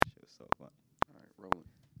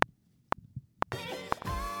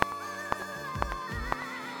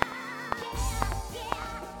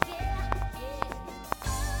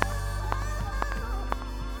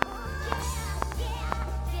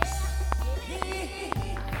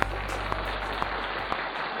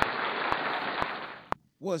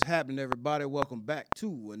What's happening, everybody? Welcome back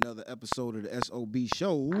to another episode of the SOB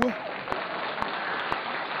Show.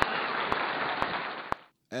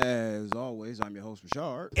 As always, I'm your host,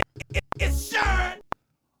 Rashard. It's Shard!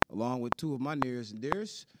 Along with two of my nearest and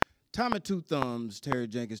dearest, Tommy Two Thumbs, Terry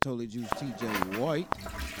Jenkins, Totally Juice, TJ White.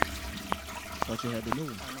 Thought you had the new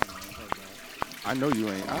one. I know you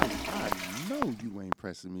ain't. I know you ain't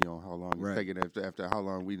pressing me on how long it's taking after how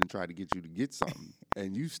long we done tried to get you to get something,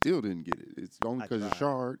 and you still didn't get it. It's only because of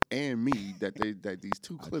Shard and me that these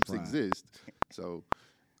two clips exist. So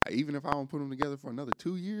even if I don't put them together for another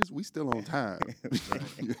 2 years, we still on time.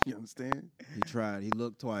 You understand? He tried. He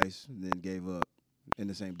looked twice, and then gave up in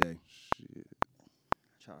the same day. Shit.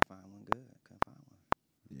 Try to find one good. Couldn't find one.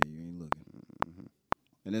 Yeah, you ain't looking. Mm-hmm.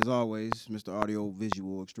 And as always, Mr. Audio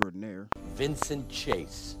Visual Extraordinaire, Vincent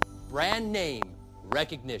Chase. Brand name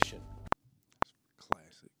recognition.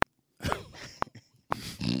 Classic.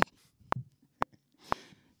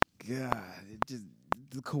 God, it just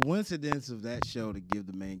the coincidence of that show to give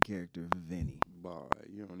the main character Vinny. Boy,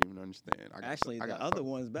 you don't even understand. The other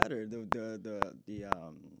one's better. The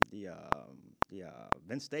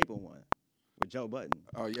Vince Staple one with Joe Button.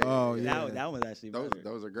 Oh yeah. That one's actually better.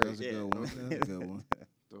 Those are great. That's a good one. That's a good one.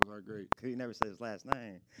 Those are great. Cause he never said his last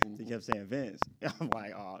name. So he kept saying Vince. I'm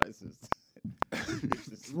like, oh, this is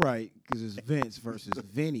Right, because it's Vince versus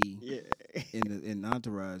Vinny yeah. in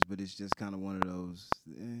Entourage, but it's just kind of one of those.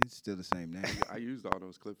 It's still the same name. I used all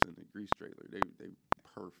those clips in the Grease trailer. They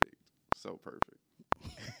perfect. So perfect.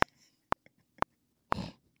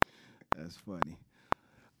 That's funny.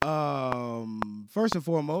 First and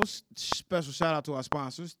foremost, special shout out to our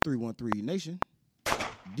sponsors, 313 Nation,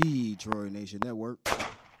 Detroit Nation Network,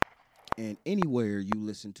 and anywhere you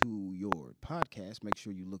listen to your podcast, make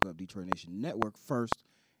sure you look up Detroit Nation Network first,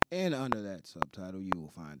 and under that subtitle, you will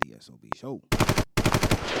find the SOB Show.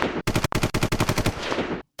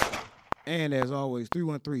 And as always,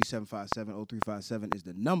 313-757-0357 is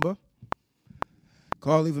the number.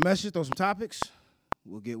 Call, leave a message, throw some topics.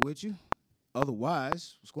 We'll get with you.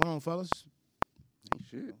 Otherwise, what's going on, fellas? Ain't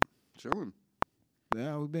shit. Chilling. Yeah,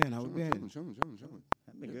 how we been? Chilling.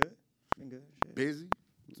 I've been good. Been good. Shit. Busy.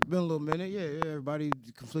 It's been a little minute. Yeah. Everybody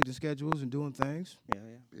conflicting schedules and doing things. Yeah.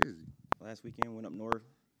 Busy. Last weekend went up north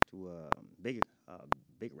to Big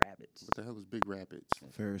Rapids. What the hell is Big Rapids?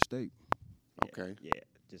 Fair State. Okay. Yeah,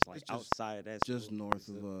 just like outside of that. Just north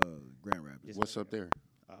of Grand Rapids. What's up there?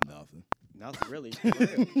 Nothing. Nothing really. For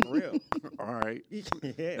real. All right.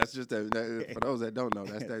 Yeah. That's just that. For those that don't know,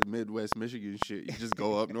 that's that Midwest Michigan shit. You just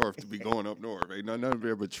go up north to be going up north. Ain't none of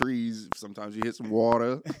there but trees. Sometimes you hit some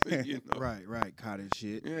water. You know? Right. Cottage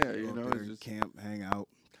shit. Yeah, you know, there, it's just camp, hang out.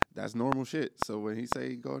 That's normal shit. So when he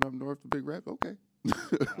say going up north to Big Rap, okay.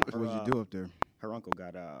 What'd you do up there? Her uncle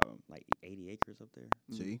got like 80 acres up there.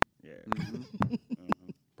 See? Yeah. Mm-hmm.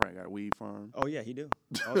 Probably got a weed farm. Oh yeah, he do.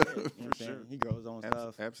 Oh yeah, you know what I'm saying? sure. He grows his own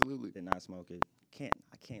stuff. Absolutely. Did not smoke it. I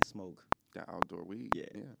can't smoke. That outdoor weed. Yeah,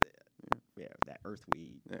 that earth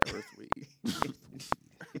weed. That earth weed.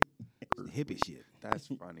 Hippie shit. That's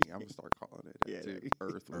funny. I'm gonna start calling it that too.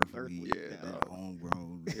 Earth weed. weed. Yeah, That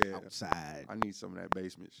homegrown, outside, I need some of that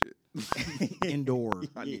basement shit. indoor.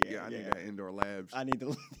 I need that indoor labs. I need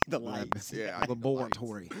the lights. Yeah,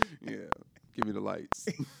 Laboratory. Yeah, give me the lights.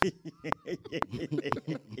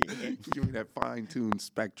 Give me that fine-tuned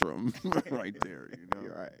spectrum right there. You know,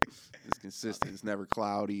 You're right. It's consistent. It's never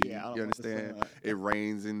cloudy. Yeah, I don't you want the understand? sun. It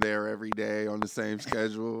rains in there every day on the same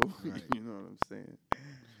schedule. Right. You know what I'm saying?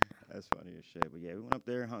 That's funny as shit. But yeah, we went up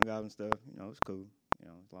there, hung out and stuff. You know, it was cool. You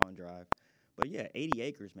know, it's a long drive. But yeah, 80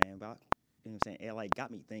 acres, man. About, you know what I'm saying? It like got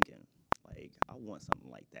me thinking. Like, I want something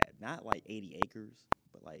like that. Not like 80 acres,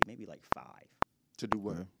 but like maybe like 5. To do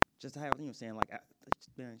what? Just to have, you know what I'm saying? Like,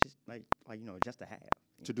 just like you know, just to have.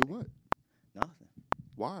 To do what? Nothing.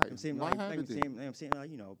 Why? I'm saying, Why like, have it then? I'm saying, like,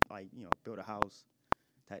 you know, build a house,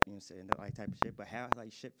 type, you know, saying that like type of shit. But have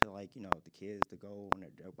like shit for like, you know, the kids to go on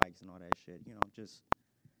their dirt bikes and all that shit. You know, just.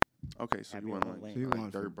 Okay, so have you your want own like,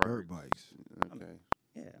 lane. dirt bikes. Okay.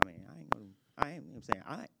 Yeah, I mean, I am. You know what I'm saying,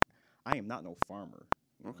 I am not no farmer.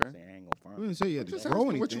 You know what I'm saying? I ain't no farmer. We didn't say you had to Just grow asking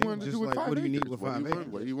anything. what you want to Just do with like, 5 what do you need acres? with What 5 do you acres?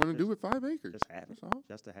 want- What do you want to do with 5 acres? Just have it. That's all.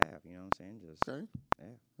 Just to have. You know what I'm saying? Just Okay,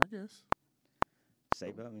 yeah. I guess. Save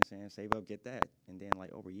up. You know what I'm saying? Save up, get that, and then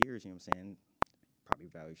like over years, you know what I'm saying? Property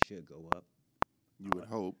value should go up. You would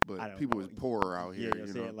hope, I but don't people know. is poorer out Yeah, here. you know what I'm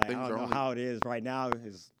You saying? know, Like, I don't know how it is right now.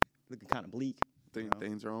 It's looking kind of bleak. you know?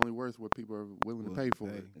 things are only worth what people are willing to pay for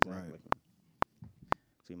it. Right. Exactly.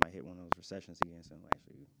 So you might hit one of those recessions again. So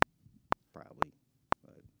actually, probably,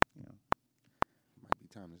 but you know. Might be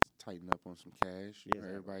time to tighten up on some cash. You know, Yes,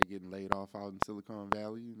 everybody getting laid off out in Silicon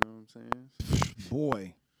Valley. You know what I'm saying?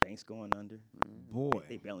 Boy, Banks going under. Boy.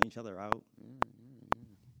 They bailing each other out.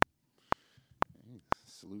 Hey,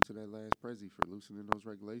 salute to that last Prezi for loosening those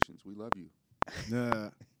regulations. We love you.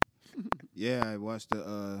 Yeah, I watched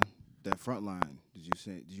that Frontline. Did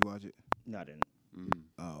you watch it? No, I didn't.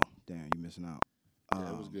 Oh, damn, you missing out. Yeah,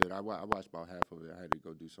 it was good. I watched about half of it. I had to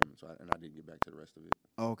go do something, and I didn't get back to the rest of it.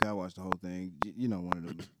 Okay, I watched the whole thing. You know, one of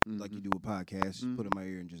them, like you do a podcast, just put it in my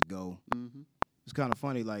ear and just go. It's kind of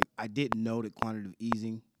funny. Like, I didn't know that quantitative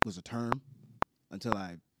easing was a term until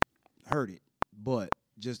I heard it. But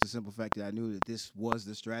just the simple fact that I knew that this was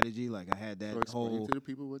the strategy, like I had that So explain to the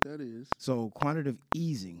people what that is. So quantitative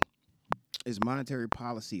easing is monetary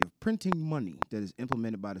policy of printing money that is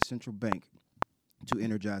implemented by the central bank to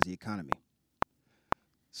energize the economy.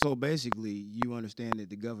 So basically, you understand that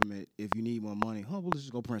the government, if you need more money, well, let's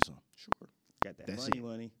just go print some. Sure. Got that That's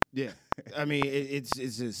money. Yeah. I mean, it's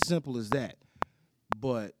as simple as that.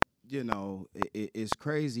 But, you know, it's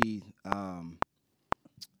crazy and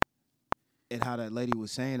how that lady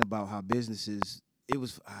was saying about how businesses,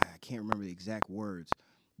 I can't remember the exact words,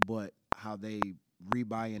 but how they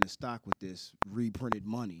rebuy in the stock with this reprinted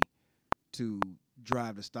money to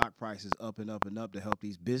drive the stock prices up and up and up to help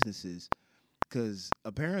these businesses. Because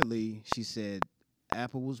apparently, she said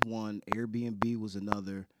Apple was one, Airbnb was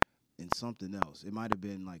another, and something else. It might have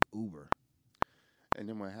been like Uber. And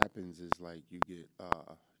then what happens is like you get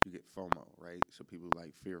FOMO, right? So people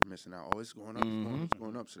like fear of missing out. Oh, it's going up, it's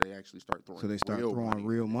going up. So they actually start throwing. So they start real throwing money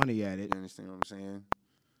real money at it. You understand what I'm saying?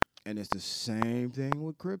 And it's the same thing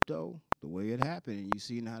with crypto. The way it happened, and you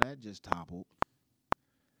seen how that just toppled.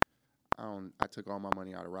 I took all my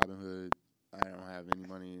money out of Robinhood. I don't have any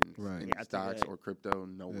money in stocks or crypto.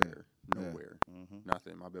 Nowhere.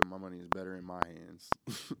 Nothing. My money is better in my hands.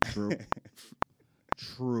 True.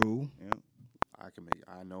 True. Yeah.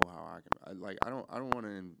 I know how I don't want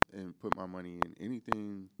to put my money in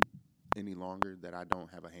anything any longer that I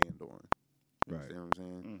don't have a hand on. You Right. understand what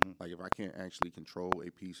I'm saying? Like if I can't actually control a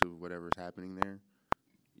piece of whatever's happening there,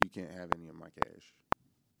 you can't have any of my cash.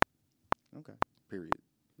 Okay. Period.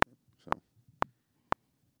 So.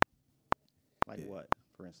 Like what,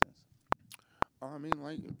 for instance? I mean,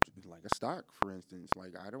 like a stock, for instance.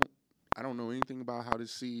 Like I don't know anything about how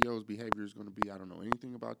this CEO's behavior is going to be. I don't know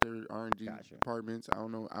anything about their R&D departments. I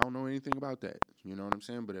don't know anything about that. You know what I'm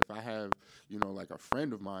saying? But if I have, like a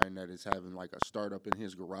friend of mine that is having like a startup in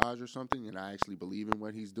his garage or something, and I actually believe in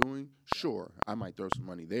what he's doing, sure, I might throw some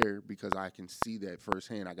money there because I can see that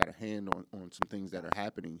firsthand. I got a hand on some things that are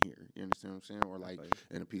happening here. You understand what I'm saying? Or like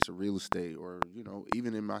in a piece of real estate, or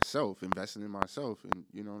even in myself, investing in myself, and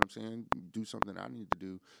you know what I'm saying? Do something I need to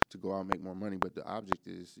do to go out and make more money. But the object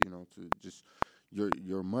is, to just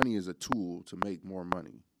your money is a tool to make more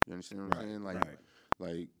money. You understand what I'm saying?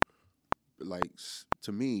 Like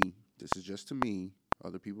to me, this is just to me.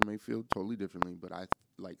 Other people may feel totally differently, but I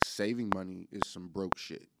like saving money is some broke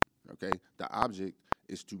shit. Okay, the object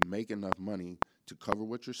is to make enough money to cover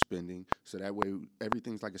what you're spending, so that way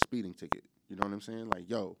everything's like a speeding ticket. You know what I'm saying? Like,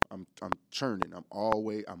 yo, I'm churning. I'm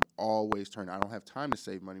always turning. I don't have time to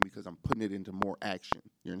save money because I'm putting it into more action.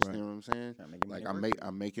 You understand what I'm saying? Like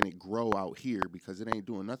I'm making it grow out here because it ain't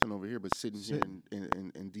doing nothing over here but sitting here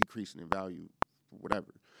and decreasing in value,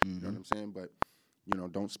 whatever. You know what I'm saying? But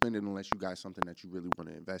don't spend it unless you got something that you really want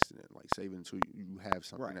to invest in it. Like save it until you have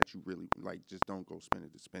something that you really like. Just don't go spend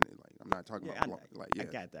it to spend it. Like I'm not talking about I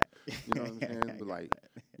got that. You know what I'm saying? But like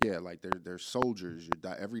like there's soldiers.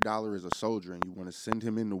 Every dollar is a soldier, and you want to send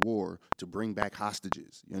him into war to bring back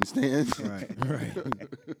hostages. You understand? Right.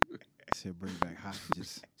 Said bring back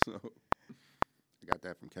hostages. So I got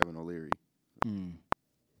that from Kevin O'Leary.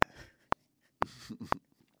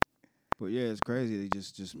 But yeah, it's crazy. They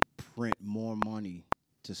just print more money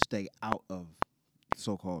to stay out of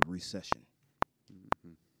so-called recession.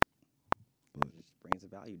 But it just brings the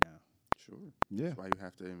value down. Sure. Yeah. That's why you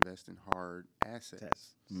have to invest in hard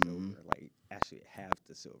assets. Silver, like actually have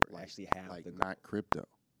the silver. Like, actually have like the not crypto.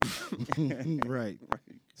 Right.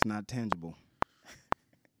 It's not tangible.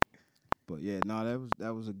 But yeah, no,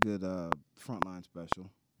 that was a good Frontline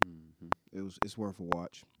special. It's worth a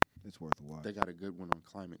watch. It's worth a watch. They got a good one on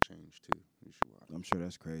climate change too. You should watch. I'm sure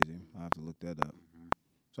that's crazy. I'll have to look that up.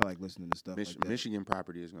 So I like listening to stuff like that. Michigan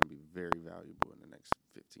property is going to be very valuable in the next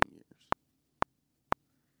 15 years.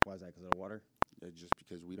 Why is that? Because of the water? Just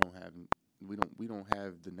because we don't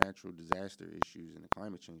have the natural disaster issues and the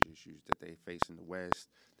climate change issues that they face in the West,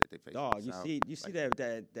 that they face. Dog, you see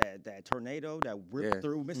that tornado that ripped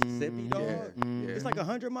through Mississippi, dog? Yeah. It's like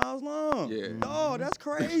 100 miles long. Yeah. Dog, that's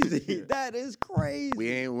crazy. That is crazy.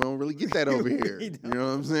 We don't really get that over here. You know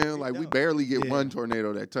what I'm saying? Like we barely get one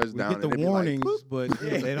tornado that touches down. We get the warnings, but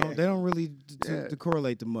they don't really Yeah.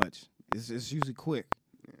 correlate to much. It's usually quick.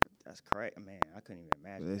 That's crazy, man. I couldn't even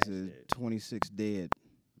imagine This that is shit. 26 dead.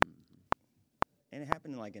 And it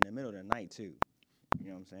happened like in the middle of the night too. You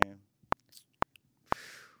know what I'm saying?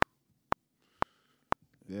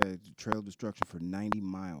 Yeah, trail destruction for 90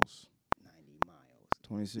 miles. 90 miles.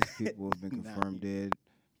 26 people have been confirmed dead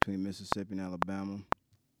between Mississippi and Alabama.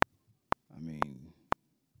 I mean,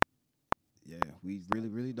 yeah, we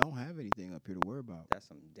really don't have anything up here to worry about. That's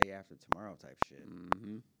some day after tomorrow type shit.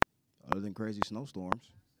 Mm-hmm. Other than crazy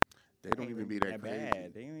snowstorms. They don't even be that crazy.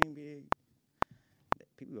 bad. They don't even be.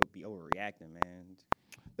 People will be overreacting, man.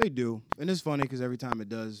 They do. And it's funny because every time it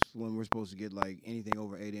does, when we're supposed to get like anything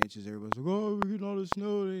over 8 inches, everybody's like, oh, we're getting all this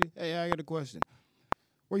snow. Hey, I got a question.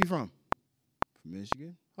 Where you from? From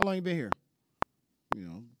Michigan. How long you been here?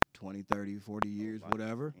 20, 30, 40 years,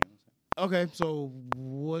 whatever. You know what I'm saying? Okay, so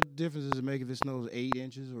what difference does it make if it snows 8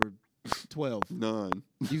 inches or 12? None.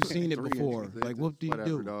 You've seen it 3 before. inches, Like,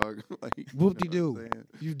 whoop-de-doo. whatever, dog. Like, Whoop-de-doo.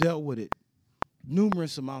 You've dealt with it.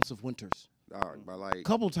 Numerous amounts of winters. Dog, by like,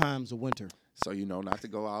 Couple times a winter. so not to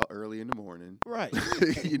go out early in the morning. Right.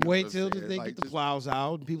 You know Wait what till I'm saying? they Like, get the just plows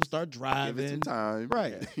out and people start give driving. it some time.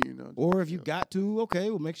 Right. Or if you got to, okay,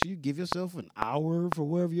 well, make sure you give yourself an hour for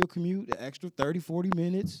wherever your commute, an extra 30, 40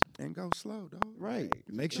 minutes. And go slow, dog. Right. Like,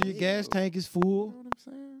 Make just sure your go gas slow. tank is You full. know what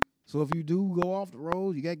I'm saying? So if you do go off the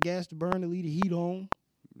road, you got gas to burn to leave the heat on.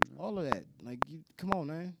 All of that. Like, come on,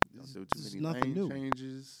 man. Don't do This is too many nothing lane new.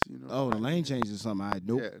 changes. Oh, the lane changes is something I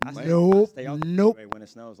nope. Yeah, I Nope. stay off the Nope. freeway when it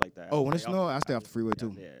snows like that. Oh, when it Stay off snows, the- I stay off the freeway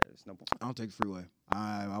too. Yeah, it's no point. I don't take the freeway.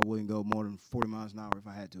 I wouldn't go more than 40 miles an hour if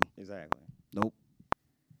I had to. Exactly. Nope.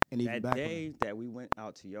 And even That back day that we went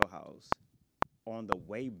out to your house, on the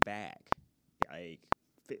way back,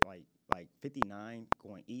 like 59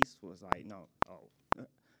 going east was like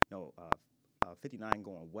 59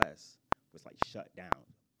 going west was like shut down.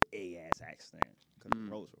 Big ass accident because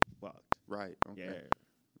the roads were fucked. Right. Okay.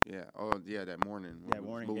 Yeah. Yeah. Oh, yeah. That morning. when That we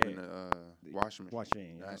was morning, moving yeah. the washing machine.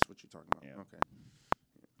 Washing, yeah. That's what you're talking about. Yeah. Okay.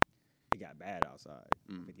 It got bad outside.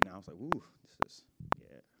 59. I was like, ooh, this is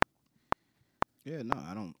Yeah, no,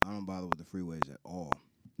 I don't bother with the freeways at all.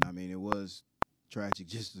 I mean, it was tragic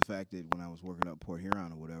just the fact that when I was working up Port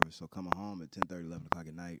Huron or whatever, so coming home at 10:30, 11 o'clock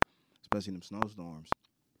at night, especially in them snowstorms,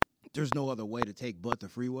 there's no other way to take but the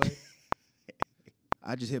freeway.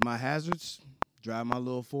 I just hit my hazards, drive my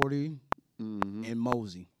little 40, and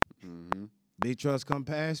mosey. Big trucks come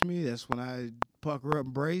past me, that's when I pucker up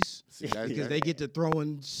and brace. See, that's, Because they get to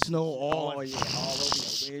throwing snow all all over your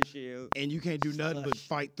windshield. and you can't do nothing but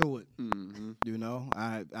fight through it. You know,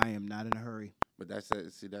 I am not in a hurry. But that's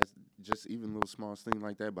just even little small thing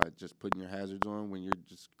like that by just putting your hazards on when you're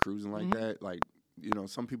just cruising like that. Like,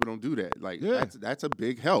 some people don't do that. Like, that's a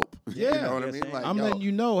big help. Yeah. You know what I Yes, mean? and Like, I'm letting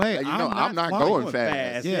you know, hey, I'm not flying. going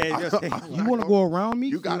fast. Yeah, You want to go around me?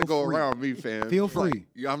 You got to Feel go free. around me, fam. Feel Like, free.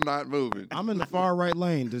 I'm not moving. I'm in the far right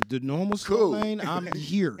lane. The normal slow Cool. lane, I'm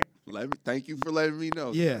here. Thank you for letting me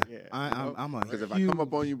know. Yeah. Yeah. I'm a Because if I huge, come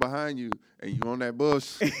up on you behind you and you on that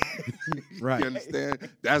bush, right. you understand?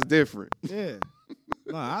 That's different. Yeah.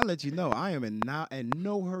 No, I'll let you know. I am in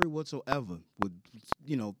no hurry whatsoever with,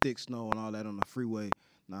 thick snow and all that on the freeway.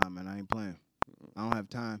 Nah, man, I ain't playing. I don't have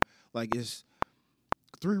time. Like, it's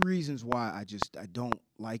 3 reasons why I don't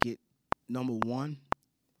like it. Number 1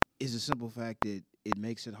 is the simple fact that it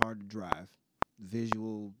makes it hard to drive.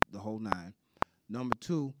 Visual, the whole 9. Number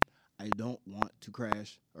 2, I don't want to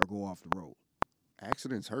crash or go off the road.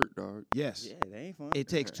 Accidents hurt, dog. Yes. Yeah, they ain't fun. It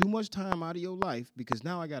takes too much time out of your life because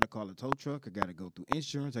now I got to call a tow truck. I got to go through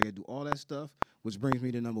insurance. I got to do all that stuff, which brings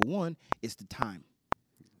me to number 1. It's the time.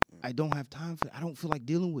 I don't have time for it. I don't feel like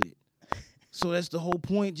dealing with it. So that's the whole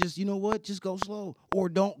point. Just, you know what? Just go slow or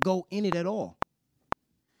don't go in it at all.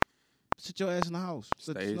 Sit your ass in the house.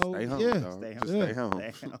 Stay Snow. home, Yeah. dog. Stay Just home. stay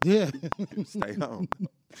home. Yeah. Stay home.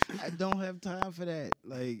 I don't have time for that.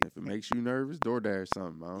 Like, If it makes you nervous, DoorDash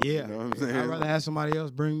something. yeah. You know what I'm saying? I'd rather have somebody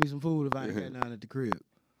else bring me some food if I ain't got none at the crib.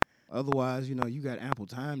 Otherwise, you got ample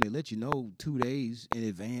time. They let you know 2 days in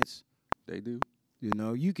advance. They do.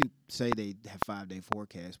 You can say they have 5-day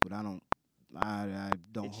forecast, but I don't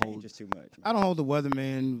It hold. changes too much. I don't hold the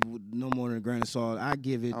weatherman with no more than a grain of salt. I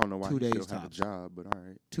give it I don't know why 2 he days still have a tops. job, but all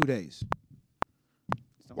right. 2 days.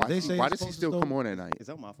 Why, They say why it's does he supposed to still snow- come on at night? It's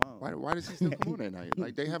on my phone. Why does he still come on at night?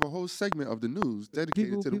 Like, they have a whole segment of the news dedicated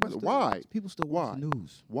People, to the people weather. still, Why? People still watch the Why?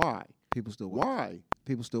 news. Why? People still watch. Why?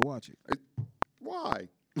 People still watch it. Why?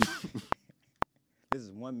 This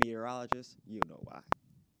is one meteorologist. You know why.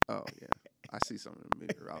 Oh yeah, I see some of the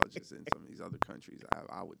meteorologists in some of these other countries.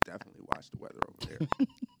 I would definitely watch the weather over there. I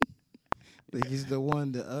think he's the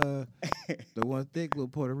one, the one thick little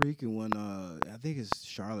Puerto Rican one. I think it's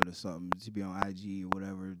Charlotte or something. She be on IG or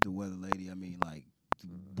whatever. The weather lady. I mean, like,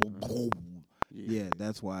 yeah,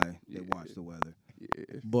 that's why they watch the weather.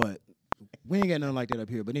 Yeah. But we ain't got nothing like that up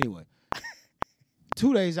here. But anyway,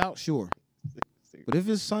 2 days out, sure. But if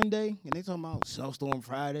it's Sunday and they talking about snowstorm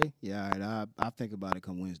Friday, yeah, all right, I think about it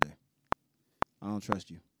come Wednesday. I don't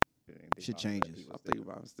trust you. Shit changes.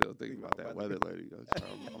 I'm still thinking about that weather lady. I'm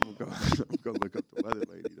gonna go look up the weather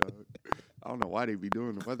lady, dog. I don't know why they be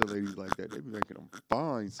doing the weather ladies like that. They be making them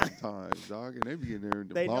fine sometimes, dog, and they be in there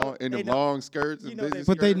in the long skirts and business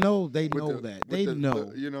but they skirts know that. They the,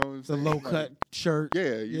 know. You know what I'm the saying? low cut shirt.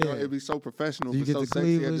 Yeah, you know, it'd be so professional, You but get so the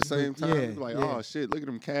sexy at the cleavage, same but time. Like, oh shit, look at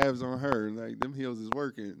them calves on her. Like, them heels is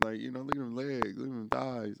working. Like, you know, look at them legs, look at them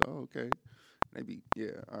thighs. Oh, okay. They be,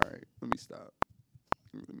 all right. Let me stop.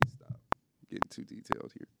 Getting too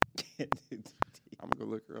detailed here. I'm gonna go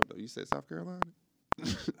look her up though. You said South Carolina? I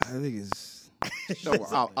think it's. No,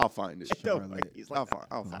 I'll find it. Charlotte.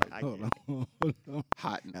 I'll find it. Hold on.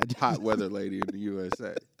 Hot weather lady in the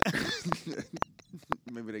USA.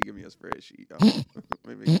 Maybe they give me a spreadsheet.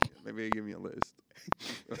 Maybe they give me a list.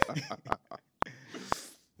 I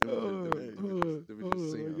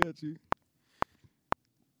got you.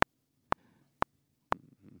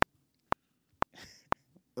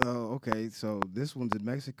 Oh, okay. So this one's in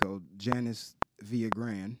Mexico. Janice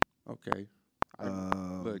Villagrán. Okay.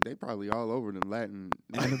 Look, they probably all over them Latin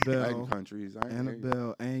countries.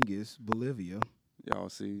 Annabelle Angus, Bolivia. Y'all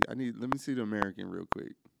see, let me see the American real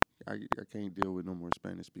quick. I can't deal with no more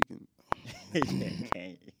Spanish speaking.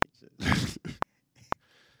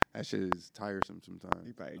 That shit is tiresome sometimes.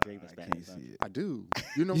 You probably dream of Spanish. I do.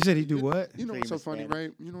 You know, You said he do what? You know what's so funny,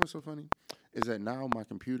 right? You know what's so funny? Is that now my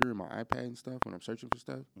computer and my iPad and stuff, when I'm searching for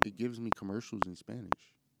stuff, it gives me commercials in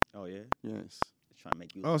Spanish. Oh, yeah? Yes. It's trying to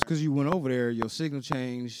make you. Oh, it's because you went over there. Your signal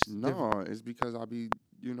changed. No, it's because I'll be,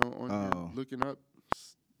 you know, on here looking up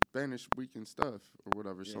Spanish speaking stuff or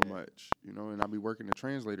whatever so much, you know, and I'll be working the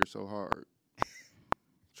translator so hard.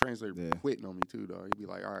 Translator be quitting on me too, dog. He'd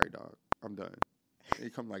be like, all right, dog, I'm done.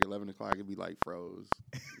 It come like 11 o'clock, it'd be like froze.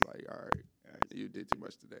 Like, all right, you did too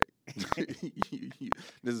much today.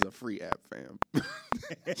 This is a free app, fam.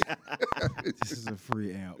 This is a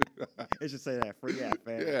free app. It should say that, free app,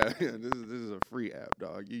 fam. Yeah, this is a free app,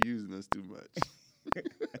 dog. You using us too much.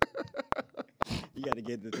 You got to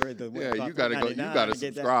get the thread. Yeah, you gotta go. You gotta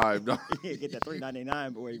subscribe, dog. Get that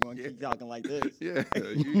 $3.99 before you want to keep talking like this. Yeah,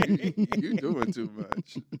 you doing too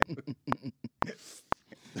much.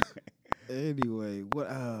 Anyway, what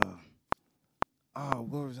was I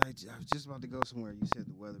was just about to go somewhere. You said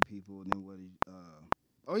the weather people, and then what?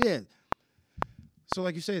 Oh yeah. So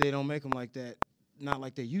like you say, they don't make them like that. Not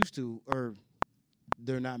like they used to, or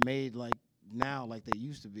they're not made like now like they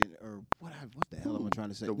used to be. Or what the hell am I trying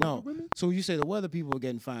to say? No. So you say the weather people are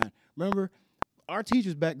getting fined. Remember, our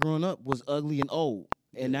teachers back growing up was ugly and old,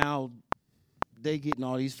 and now they getting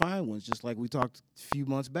all these fine ones, just like we talked a few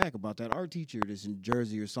months back about that art teacher that's in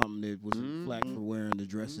Jersey or something that was flack for wearing the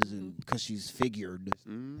dresses and because she's figured.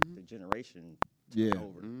 The generation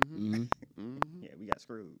over. Yeah, we got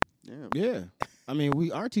screwed. Yeah. I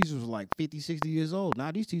mean, our teachers were like 50, 60 years old.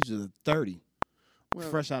 Now these teachers are 30. Well,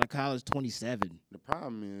 fresh out of college, 27. The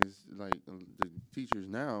problem is, like, the teachers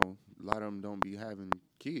now, a lot of them don't be having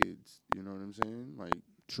kids. You know what I'm saying? Like,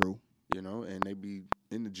 true. You know, and they be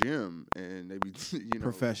in the gym, and they be, you know,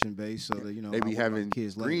 profession based, so that, you know, they be having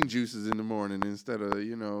kids green juices in the morning instead of,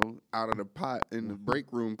 you know, out of the pot in the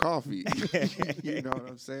break room coffee. You know what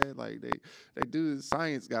I'm saying? Like they do.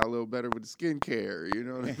 Science got a little better with the skincare. You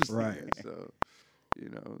know what I'm saying? Right. So, you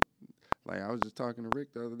know, like I was just talking to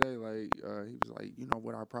Rick the other day. Like he was like, you know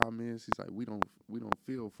what our problem is? He's like, we don't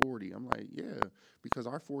feel 40. I'm like, yeah, because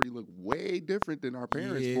our 40 look way different than our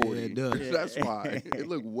parents' 40. It does. That's why it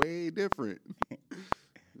looked way different.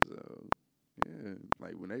 So yeah,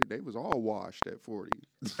 like when they was all washed at 40.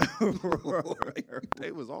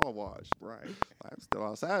 They was all washed. Right. I'm still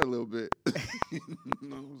outside a little bit. You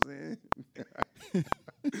know what I'm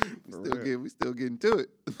saying? We still getting to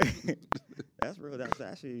it. That's real. That's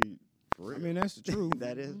actually for real. I mean, that's the truth.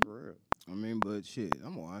 That is for real. I mean, but shit,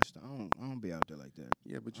 I'm washed. I don't be out there like that.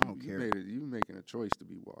 Yeah, but I don't care. You making a choice to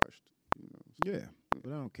be washed. You know. So. Yeah,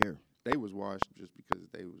 but I don't care. They was washed just because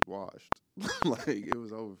they was washed. Like it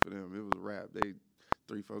was over for them. It was a wrap. They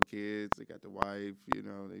 3-4 kids. They got the wife. You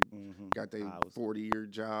know, they got their 40-year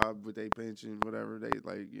job with their pension, whatever. They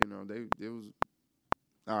like, you know, it was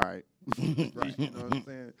All right. Right. You know what I'm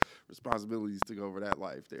saying? Responsibilities took over that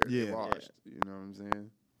life there. They Yeah. washed. You know what I'm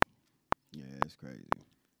saying? Yeah, it's crazy.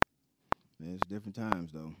 Yeah, it's different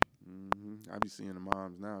times though. I be seeing the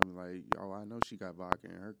moms now and be like, yo, I know she got vodka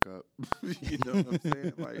in her cup. You know what I'm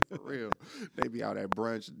saying? Like, for real. They be out at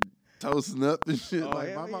brunch toasting up and shit. Oh, like,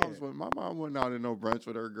 hell my mom wasn't out at no brunch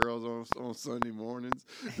with her girls on Sunday mornings,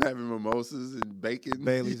 having mimosas and bacon.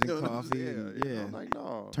 Baileys You know and what I'm coffee. saying? And, You know, yeah. I'm like,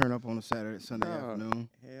 no. Turn up on a Sunday Nah. afternoon.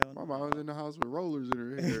 Hell My no. mom was in the house with rollers in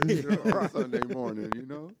her hair, you know, on Sunday morning, you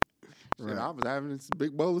know? Shit, Right. I was having this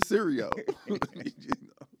big bowl of cereal. You know?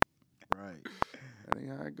 Right. That ain't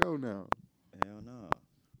how it go now. Hell no.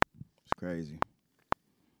 It's crazy.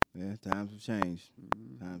 Yeah, times have changed.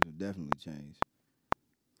 Times have definitely changed.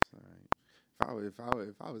 It's all right.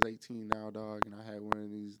 If I was 18 now, dog, and I had one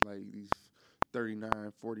of these 39,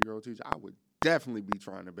 40-year-old teachers, I would definitely be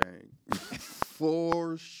trying to bang.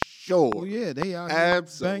 For sure. Well, yeah, they are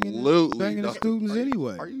Absolutely. banging the dog. students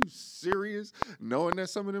anyway. Are you serious? Knowing that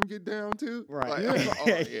some of them get down too? Right. Like,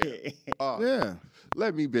 oh, yeah. Yeah.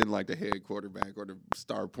 Let me been like the head quarterback or the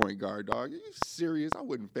star point guard, dog. Are you serious? I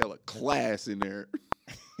wouldn't fail a class in there.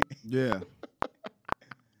 Yeah.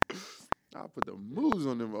 I'll put the moves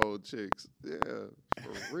on them old chicks. Yeah,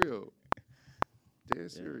 for real. Dead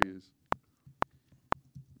serious.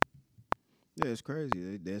 Yeah, it's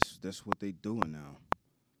crazy. That's what they doing now.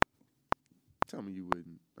 Tell me you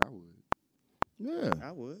wouldn't. I would. Yeah.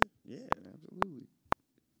 I would. Yeah. Absolutely.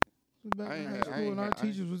 Back I in ain't high had- I school, ain't and our had- I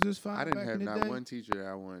teachers was this fine I didn't back have in the not day. one teacher that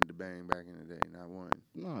I wanted to bang back in the day. Not one.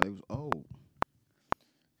 No, they was old.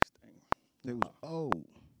 They was old.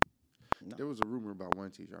 No. There was a rumor about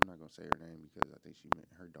one teacher. I'm not gonna say her name because I think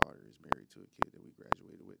her daughter is married to a kid that we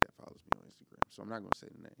graduated with that follows me on Instagram. So I'm not gonna say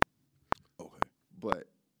the name. Okay. But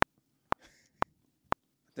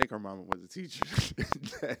I think her mama was a teacher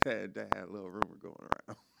that had a little rumor going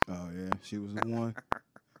around. Oh yeah, she was the one.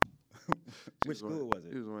 Which school was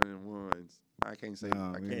It it? was one of them ones. I can't say. No,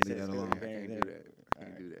 I we can't leave say that school. alone. I can't do that. I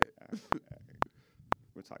can't do that.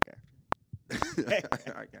 We'll talk after.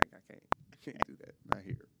 I can't do that. Not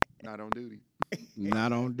here. Not on duty.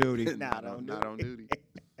 Not on duty. Not on Not on duty.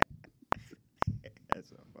 That's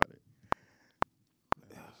so funny.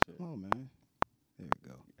 Come on, man. There we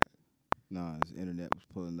go. Nah, this internet was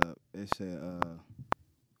pulling up. It said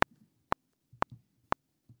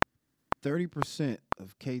 30%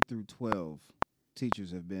 of K through 12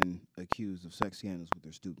 teachers have been accused of sex scandals with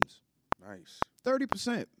their students. Nice.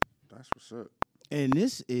 30%. That's what's up. And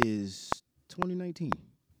this is 2019.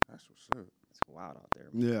 That's what's up. It's wild out there.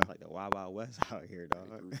 Man. Yeah. It's like the Wild Wild West out here, dog.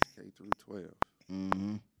 K through 12.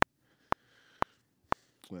 Mm-hmm.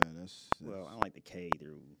 Well, that's Well, I don't like the K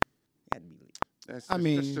through. It had to be.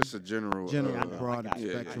 That's just a general I know. broad I got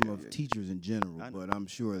it. spectrum Yeah, of yeah. teachers in general, I know. but I'm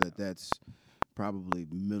sure that's probably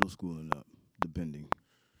middle school and up, depending.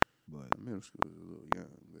 But Middle school is a little young.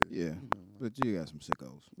 But, yeah, You know, but you got some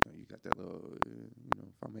sickos. you got that little,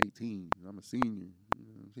 if I'm 18, I'm a senior. You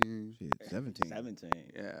know what I'm saying? Shit, 17. 17.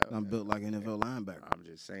 Yeah. I'm built like an NFL linebacker. I'm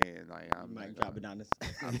just saying, like, You I'm might not drop it gonna- down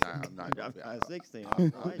to. I'm not drop it down to 16.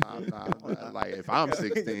 I'm not, like, if I'm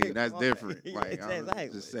 16, that's different. Like, I'm Exactly.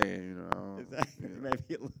 just saying, you know. Exactly. you know,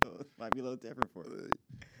 Might be a little different for you.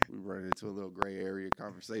 we run into a little gray area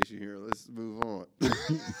conversation here. Let's move on.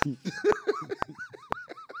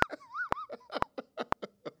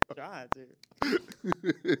 Try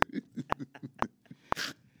to.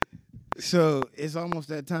 So it's almost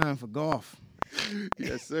that time for golf.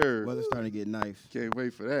 Yes, sir. Weather's starting to get nice. Can't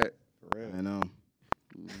wait for that. For real. I know.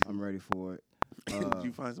 I'm ready for it. Did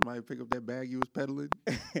you find somebody to pick up that bag you was peddling?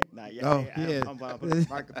 Not yet. Oh, I'm yeah. I'm about to put it in the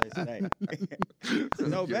marketplace today. It's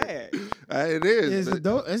no bag. It is. It's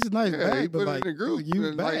a nice Yeah, he bag, put but like it in the group. you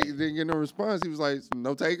And, like, bag. didn't get no response. He was like,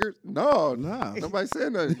 "No takers? No, Nah. Nobody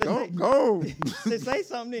said nothing. Go. Say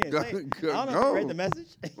something then. Go- Say, I go- don't know if you read go. the message.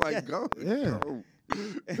 Like go. Yeah. Go.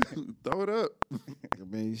 Throw it up. I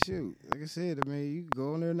mean, shoot. Like I said, you can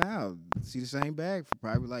go in there now, see the same bag for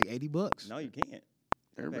probably like $80. No, you can't.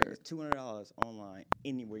 That Everybody. bag is $200 online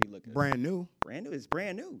anywhere you look at it. Brand new. Brand new. It's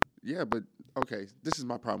brand new. Yeah, but okay, this is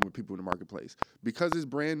my problem with people in the marketplace. Because it's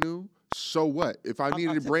brand new, so what? If I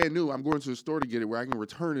needed it brand new, I'm going to the store to get it where I can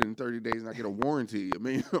return it in 30 days and I get a warranty. I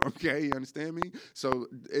mean, okay, you understand me? So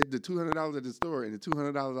the $200 at the store and the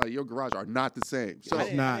 $200 out of your garage are not the same. So I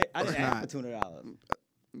didn't, not. I didn't It's ask not. for $200.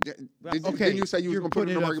 didn't you say you was you're going to put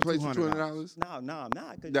it in the putting it up for marketplace for $200? No, I'm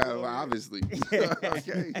not. 'Cause No, you over here- obviously.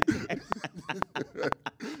 Okay.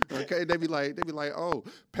 Okay, they be like, oh,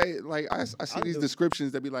 pay. Like I see these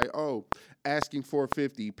descriptions that be like, oh, asking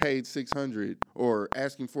 $450, paid $600, or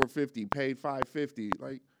asking $450, paid $550.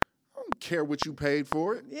 Like, I don't don't care what you paid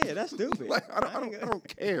for it. Yeah, that's stupid. Like I don't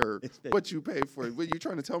care what you paid for it. But you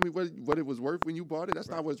trying to tell me what it was worth when you bought it? That's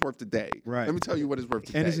not what it's worth today. Right. Let me tell you what it's worth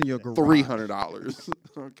today. And it's in your garage. $300.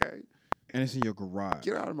 Okay. And it's in your garage.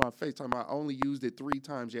 Get out of my face. Talking about I only used it 3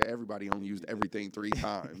 times. Yeah, everybody only used everything 3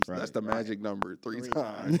 times. Right. That's the magic number. 3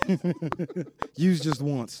 times. Used just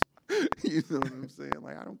once. You know what I'm saying?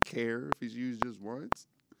 Like I don't care if it's used just once.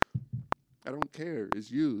 I don't care. It's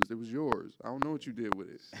used. It was yours. I don't know what you did with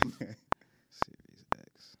it. Series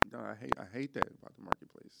X. No, I hate that about the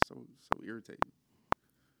marketplace. So irritating.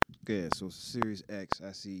 Yeah, so Series X,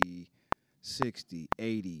 I see 60,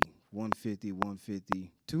 80, 150,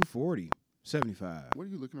 150, 240, 75. What are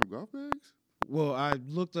you looking up, golf bags? Well, I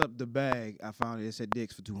looked up the bag. I found it said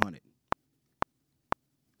Dick's for 200.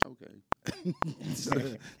 Okay.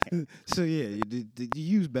 So yeah, the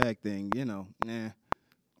used bag thing, nah.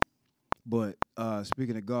 But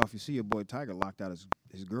speaking of golf, you see your boy Tiger locked out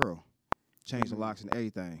his girl. Changed the locks and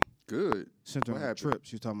everything. Good. Sent her on a trip.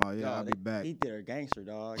 She was talking about, I'll be back. He did her gangster,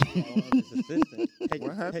 dog. His assistant.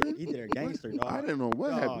 What happened? He did her gangster, dog. I didn't know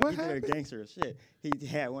what happened. What He did happened? her gangster as shit. He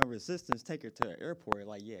had one of his assistants take her to the airport,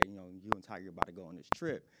 like, yeah, you and Tiger about to go on this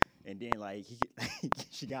trip. And then, like,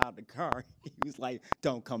 she got out of the car. He was like,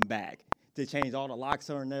 don't come back. To change all the locks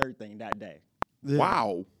on her and everything that day. Yeah.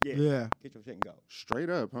 Wow. Yeah. Get your shit and go. Straight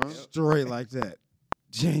up, huh? Straight like that.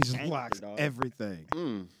 Changed Gangster, locks, dog. everything.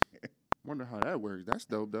 Wonder how that works. That's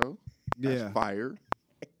dope, though. Yeah. That's fire.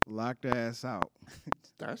 Locked the ass out.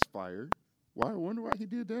 That's fire. Why? I wonder why he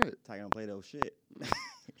did that. Tiger don't play those shit.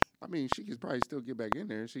 I mean, she could probably still get back in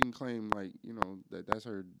there. She can claim, like, that's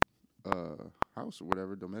her house or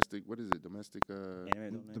whatever. Domestic, what is it? Domestic,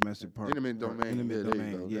 Domestic part. intimate domain. Intimate Yeah, there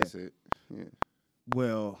domain, you go. yeah. That's it. Yeah.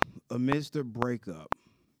 Well, amidst the breakup,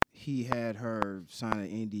 he had her sign an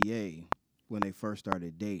NDA when they first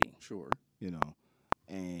started dating, Sure.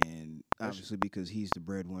 and obviously because he's the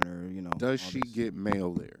breadwinner, Does all she this- get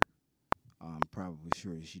mail there? I'm probably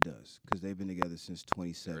sure she does because they've been together since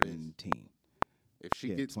 2017. If she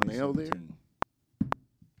Yeah, gets mail there, 2017.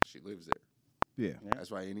 she lives there. Yeah.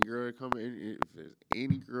 That's why any girl that come in, if there's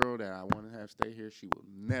any girl that I want to have stay here, she will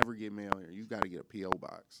never get mail here. You got to get a P.O.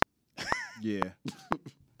 box. Yeah.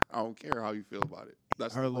 I don't care how you feel about it.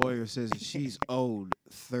 That's Her the law. lawyer says that she's owed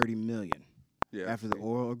 $30 million Yeah, after the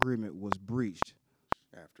oral agreement was breached.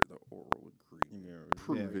 after the oral agreement. Yeah,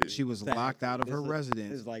 Prove Yeah, it. she was Exactly. locked out of her This is- residence.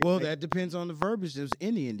 this is like- Well, that depends on the verbiage that was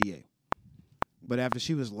in the NDA. But after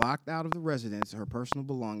she was locked out of the residence, her personal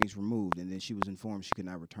belongings removed, and then she was informed she could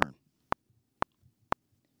not return.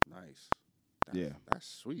 Nice. Yeah. That's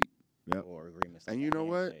sweet. Yep. Or agreements. And like you that know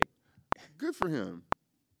what? handshake. Good for him.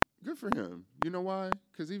 Good for him. You know why?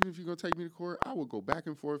 Because even if you're going to take me to court, I will go back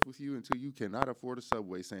and forth with you until you cannot afford a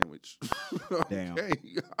Subway sandwich. Damn. Okay?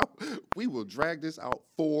 We will drag this out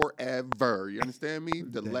forever. You understand me?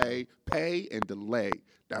 Delay, pay, and delay.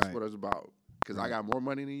 That's Right. what it's about. Because I got more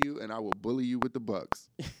money than you, and I will bully you with the bucks.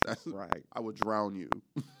 That's Right. I will drown you.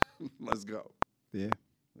 Let's go. Yeah.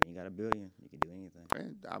 When you got $1 billion, you can do anything.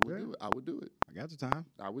 And I would do it. I would do it. I got the time.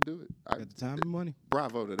 I would do it. I got the time and money.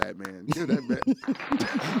 Bravo to that man. Give that man.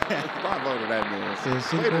 Bravo to that man. Says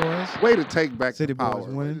City Boys. Way to take back City the power. Boys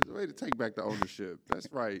winning. Way to take back the ownership. That's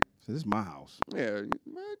right. So this is my house. Yeah.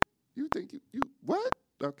 What? You think you what?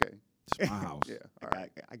 Okay. It's my house. Yeah. All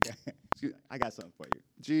right. I got something for you.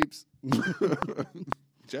 Jeeps.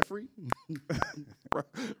 Jeffrey.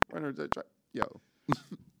 Runner. Yo.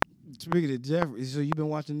 Speaking of Jeffrey, so you been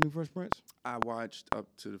watching the new Fresh Prince? I watched up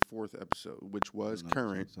to the 4th episode, which was No,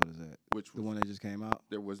 current. So does that. Which The was, one that just came out.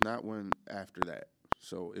 there was not one after that.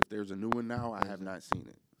 So if there's a new one now, I have not seen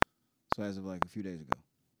it. So as of like a few days ago.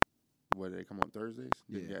 What, they come on Thursdays?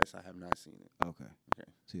 Then Yeah. yes, I have not seen it. Okay. Okay.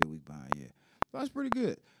 So you're a week behind. Yeah. That's pretty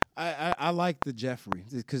good. I like the Jeffrey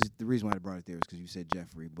because the reason why I brought it there is because you said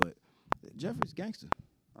Jeffrey, but Jeffrey's gangster.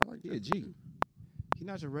 I like He that. a G. He's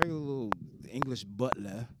not your regular little English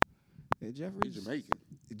butler. Yeah, Jeffrey's He's Jamaican.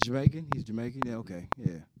 Jamaican? He's Jamaican? Yeah, okay.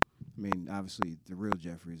 Yeah. I mean, obviously, the real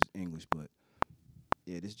Jeffrey is English, but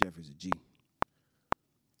yeah, this Jeffrey's a G.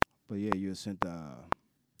 But yeah, you had sent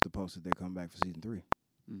the post that they're coming back for season 3.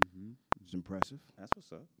 Mm-hmm. It's impressive. That's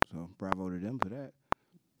what's up. So bravo to them for that.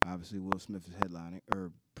 Obviously, Will Smith is headlining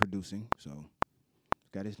or producing, so it's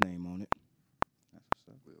got his name on it. That's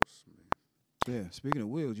what's up. Will Smith. Yeah. Speaking of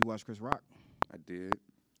Will, did you watch Chris Rock? I did.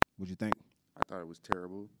 What'd you think? I thought it was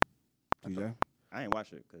terrible. TJ? I ain't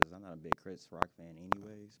watch it because I'm not a big Chris Rock fan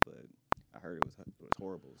anyways, but I heard it was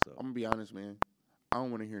horrible. So I'm gonna be honest, man. I don't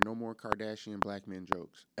want to hear no more Kardashian black men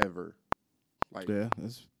jokes ever. Like Yeah,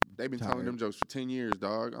 that's they've been telling them jokes for 10 years,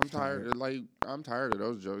 dog. I'm tired. I'm tired of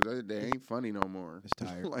those jokes. They ain't funny no more. It's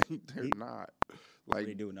tired. Like they're not. Will Like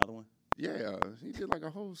they do another one? Yeah, he did like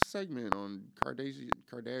a whole segment on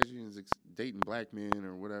Kardashians dating black men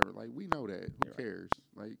or whatever. Like, we know that. Who cares?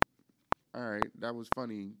 Like, all right, that was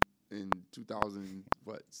funny in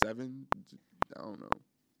 2007. I don't know.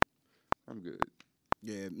 I'm good.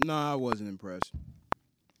 Yeah, no, I wasn't impressed.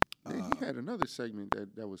 Then he had another segment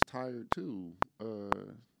that was tired too. I don't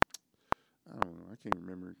know. I can't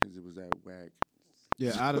remember because it was that whack.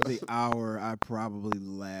 Yeah, out of the hour, I probably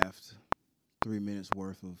laughed 3 minutes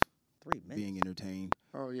worth of 3 minutes being entertained.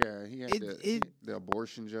 Oh yeah, he had the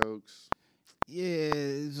abortion jokes. Yeah,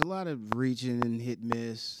 there's a lot of reaching and hit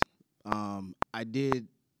miss. I did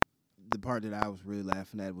the part that I was really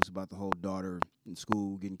laughing at was about the whole daughter in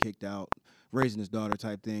school getting kicked out, raising his daughter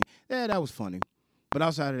type thing. Yeah, that was funny. But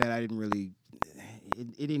outside of that, I didn't really.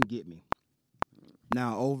 It didn't get me.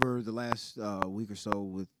 Now over the last week or so,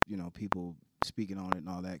 with people speaking on it and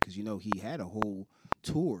all that, because he had a whole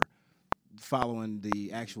tour following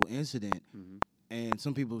the actual incident, and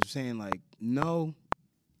some people were saying like, no,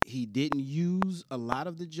 he didn't use a lot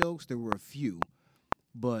of the jokes. There were a few,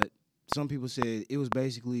 but some people said it was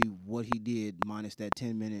basically what he did minus that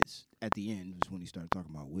 10 minutes at the end was when he started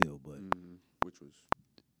talking about Will, but which was.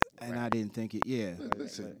 And I didn't think it. Yeah.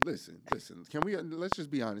 Listen. Can we? Let's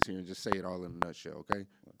just be honest here and just say it all in a nutshell, okay?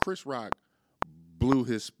 Chris Rock blew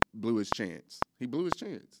his chance. He blew his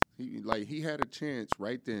chance. He had a chance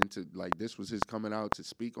right then to this was his coming out to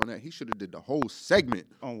speak on that. He should have did the whole segment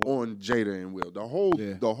on Jada and Will. The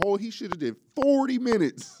whole he should have did 40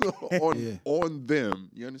 minutes on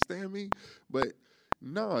them. You understand me? But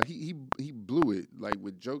no, he blew it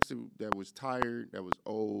with jokes that was tired, that was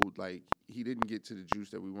old. Like he didn't get to the juice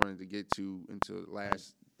that we wanted to get to until the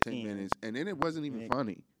last 10 minutes, and then it wasn't even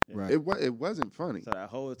funny. Right. It wasn't funny. So that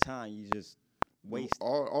whole time you just waste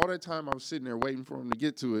all that time. I was sitting there waiting for him to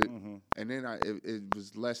get to it, and then it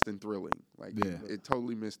was less than thrilling. It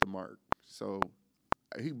totally missed the mark. So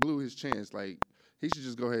he blew his chance. Like he should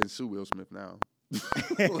just go ahead and sue Will Smith now.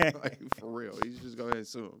 For real, he should just go ahead and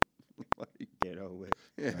sue him. Get over it.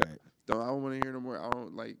 Yeah. Right. I don't want to hear no more. I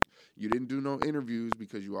don't you didn't do no interviews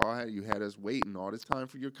because you had us waiting all this time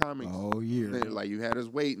for your comics. Oh year. You had us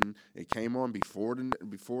waiting. It came on before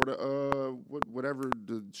the whatever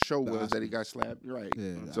the show was that he got slapped. Right.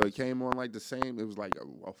 Yeah, so it came on the same. It was like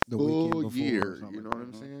a full year. You know what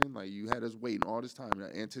I'm saying? Like you had us waiting all this time.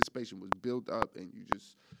 That anticipation was built up, and you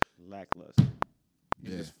just lackluster.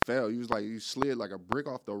 You just fell. You slid like a brick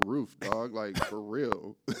off the roof, dog. For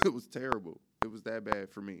real. It was terrible. It was that bad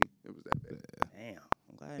for me. It was that bad. Damn.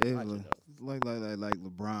 I'm glad you watched it though. Like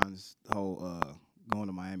LeBron's whole going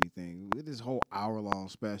to Miami thing. With this whole hour-long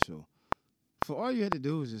special. For all you had to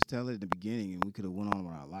do was just tell it at the beginning, and we could have went on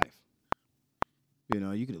with our life.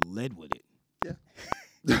 You could have led with it.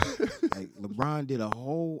 Yeah. LeBron did a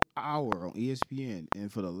whole hour on ESPN,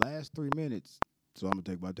 and for the last 3 minutes, so I'm going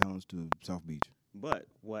to take my talents to South Beach. But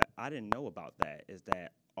what I didn't know about that is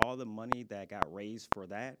that all the money that got raised for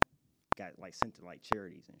that got sent to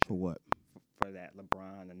charities and shit. For what? For that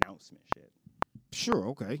LeBron announcement shit. Sure,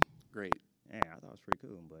 okay. Great. Yeah, I thought it was pretty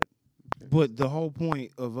cool, But the whole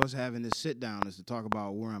point of us having this sit down is to talk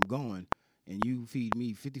about where I'm going, and you feed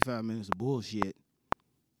me 55 minutes of bullshit.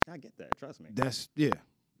 I get that, trust me.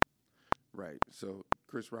 Right. So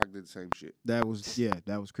Chris Rock did the same shit. That was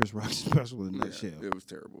Chris Rock's special in a nutshell. It was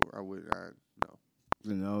terrible.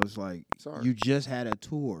 No. It's like Sorry. You just had a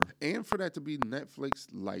tour, and for that to be Netflix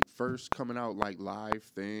first coming out live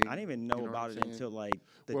thing. I didn't even know about it until the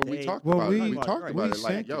day. We talked about it. We talked about it.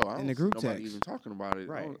 I don't in the group see nobody text. even talking about it.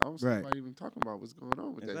 Right. I don't see nobody even talking about what's going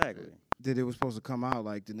on with that. Exactly. That it was supposed to come out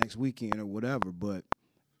the next weekend or whatever,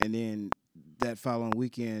 and then that following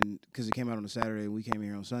weekend, because it came out on a Saturday, and we came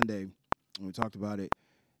here on Sunday, and we talked about it,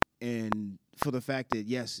 and for the fact that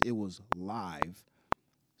yes, it was live,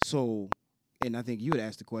 so. And I think you had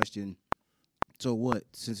asked the question, so what,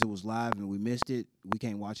 since it was live and we missed it, we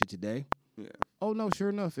can't watch it today? Yeah. Oh, no, sure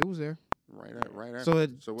enough, it was there. Right after. So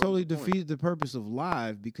it totally defeated the purpose of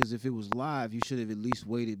live, because if it was live, you should have at least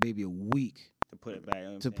waited maybe a week to put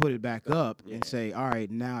it back up and say, all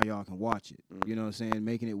right, now y'all can watch it. Mm-hmm. You know what I'm saying?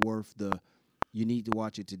 Making it worth you need to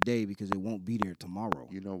watch it today because it won't be there tomorrow.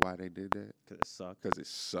 You know why they did that? Because it sucked. Because it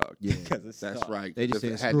sucked. Yeah, that's right. They just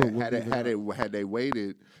said, screw it. Had they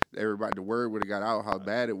waited, everybody, the word would have got out how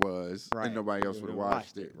bad it was, and nobody else would have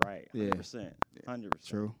watched it. Right. 100%.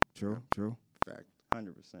 100%. True. Fact.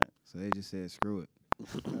 100%. So they just said, screw it.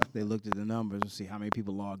 They looked at the numbers and see how many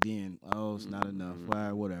people logged in. Oh, it's not enough.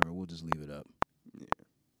 Well, whatever. We'll just leave it up.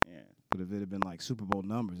 Yeah. But if it had been Super Bowl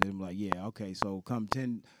numbers, they'd be like, yeah, okay, so come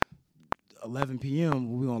 11 p.m.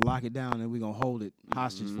 We're gonna lock it down and we're gonna hold it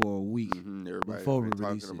hostage for a week Everybody before we been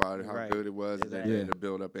release talking it. about it, how Right. good it was, Exactly. and then to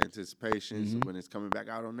build up anticipation. So when it's coming back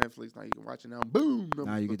out on Netflix, now you can watch it now. Boom!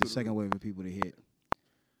 Now you get the second wave of people to hit.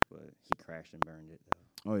 But he crashed and burned it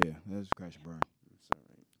though. Oh yeah, that's crash and burn.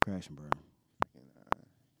 Crash and burn.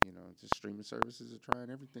 You know, just streaming services are trying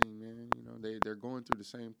everything, man. You know, they're going through the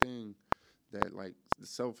same thing that like the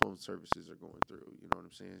cell phone services are going through. You know what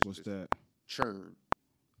I'm saying? It's What's just that? churn.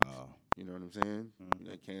 Oh, You know what I'm saying?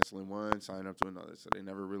 They canceling one, sign up to another, so they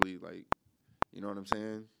never really like. You know what I'm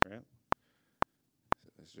saying? Right.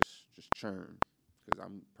 So it's just churn. Because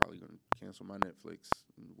I'm probably gonna cancel my Netflix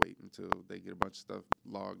and wait until they get a bunch of stuff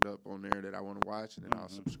logged up on there that I want to watch, and then I'll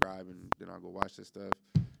subscribe, and then I'll go watch this stuff,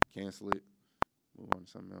 cancel it, move on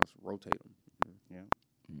to something else, rotate them. Yeah.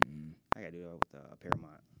 mm-hmm. I gotta do that with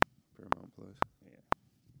Paramount. Paramount Plus. Yeah.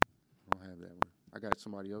 I don't have that one. I got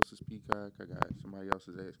somebody else's Peacock. I got somebody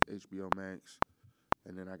else's HBO Max,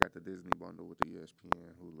 and then I got the Disney bundle with the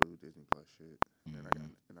ESPN, Hulu, Disney Plus shit, and then I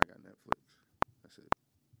got Netflix. That's it.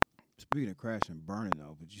 Speaking of crash and burning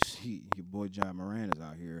though, but you see your boy John Moran is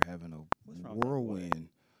out here having a What's wrong with that boy? whirlwind.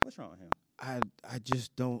 What's wrong with him? I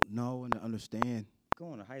just don't know and understand.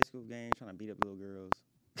 Going to high school games, trying to beat up little girls.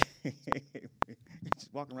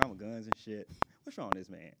 Just walking around with guns and shit. What's wrong with this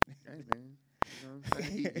man? Hey man, you know what I'm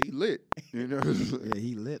saying? He lit. You know. Yeah,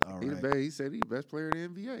 he lit all right. He said he the best player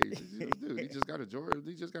in the NBA. Dude, he just got a Jordan.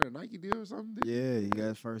 He just got a Nike deal or something. Yeah, he got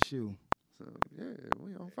his first shoe. So yeah,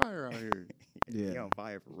 we on fire out here. Yeah, He on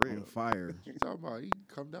fire for real. on fire. What you talking about? He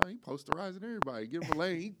come down, he posterizing everybody, give him a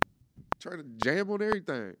lane, he trying to jam on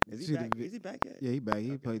everything. Is See he the back? vi- Is he back yet? Yeah, he back.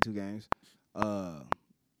 He played 2 games.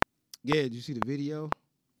 Yeah, did you see the video?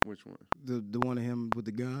 Which one? The one of him with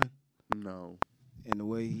the gun No. and the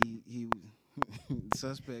way he was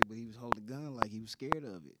suspect, but he was holding the gun like he was scared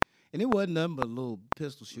of it. And it wasn't nothing but a little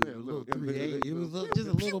pistol shoot, Yeah, a little little- 380. It was just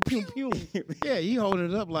a little pew pew. Yeah, he holding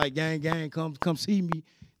it up like gang, come see me.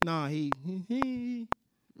 Nah, he Nice.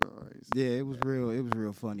 yeah, it was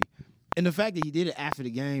real funny. And the fact that he did it after the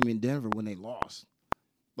game in Denver when they lost.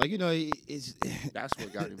 Like, you know, it's That's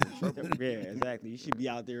what got him in trouble. Yeah, exactly. You should be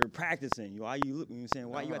out there practicing. Why you looking? You saying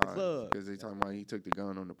why you at the club? Because they talking about he took the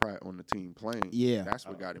gun on the team playing. Yeah. That's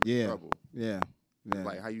what got him yeah, in trouble. yeah, yeah,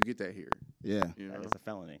 Like how you get that here? yeah, You know? That is a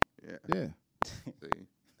felony. Yeah. yeah. See,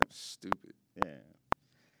 that's stupid. Yeah.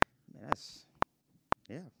 Man, that's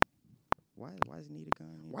Why does he need a gun?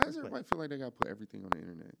 in the Why first does place? everybody feel like they gotta put everything on the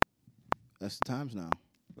internet? That's the times now.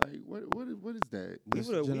 Like what is that? This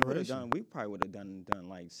We would have generation. done. We probably would have done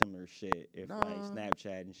like similar shit if like Nah.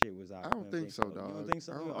 Snapchat and shit was out. I don't You think so, You dog. don't think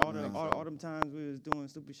so? I All don't think so. all them times we was doing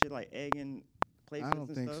stupid shit like egging places I don't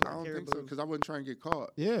and think stuff. so. I don't think so Caribou. because I wasn't trying to get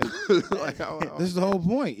caught. Yeah, Like, this is the whole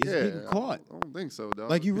point. It's yeah, getting caught. I don't think so, dog.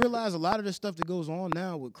 Like, you realize a lot of the stuff that goes on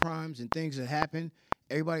now with crimes and things that happen,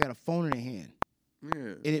 everybody got a phone in their hand, yeah.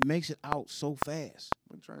 and it makes it out so fast.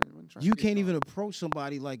 Wasn't trying You to get can't even caught. approach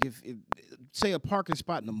somebody like if say a parking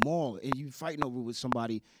spot in the mall and you fighting over with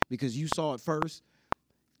somebody because you saw it first.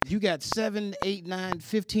 You got 7, 8, 9,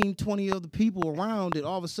 15, 20 other people around that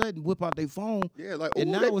all of a sudden whip out their phone. Yeah, like And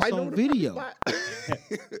ooh, now they it's fighting on over the video. parking spot.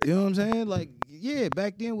 You know what I'm saying? Like, yeah,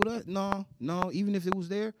 back then with us, no, even if it was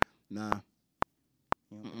there, nah.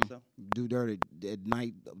 You don't think so? Do dirt at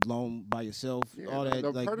night alone by yourself, Yeah, all that.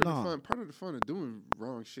 Like, part no. of the fun of doing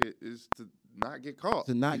wrong shit is to not get caught.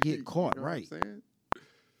 To not get caught, You know what I'm right. saying?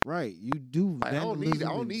 Right, you do. Like, I don't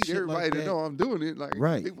vandalism and need shit everybody like to that. know I'm doing it. Like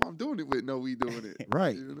Right. people I'm doing it with know we doing it.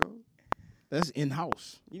 Right. You know? That's in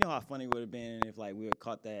house. You know how funny it would have been if like we would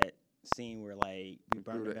caught that scene where like we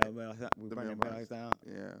burned the mailbox down.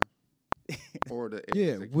 Yeah. Or the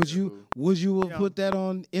Yeah, would you have Yeah. put that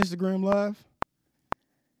on Instagram Live?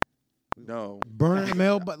 No. Burning the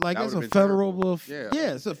mail, but like That that's a would've been federal. terrible.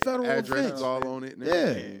 Yeah, it's a federal Address offense. is all on it. And Yeah,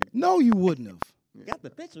 everything. no, you wouldn't have. Got the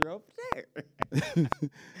picture over there.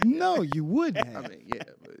 No, you wouldn't I have. mean, yeah,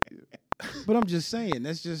 but yeah. But I'm just saying,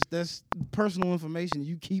 that's personal information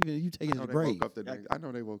you keeping, you taking to the grave. I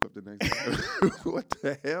know they woke up the next day. What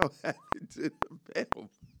the hell happened to the mailbox?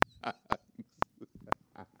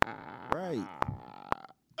 Right.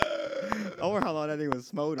 I wonder how long that thing was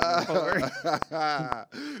smoldering for.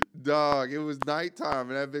 Dog, it was nighttime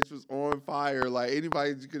and that bitch was on fire. Like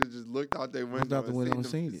anybody could have just looked out their window, out the window and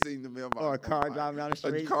seen it. seen the mailbox. Or a on car fire. driving down the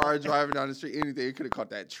street. A car driving down the street, anything. It could have caught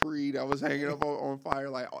that tree that was hanging up on fire.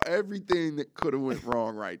 Like everything that could have went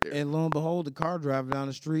wrong right there. And lo and behold, the car driving down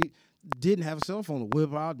the street didn't have a cell phone to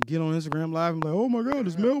whip out and get on Instagram Live and be like, oh my God,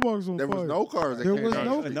 this mailbox on There fire. was no cars. That There came was down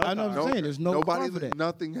no. the street. no I know what I'm car. saying. There's no Nobody, car for that.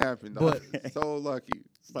 nothing happened. Dog. So lucky.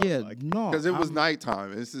 Yeah, Like, no. Because it was I'm-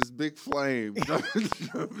 nighttime. It's this big flame.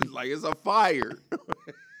 Like it's a fire.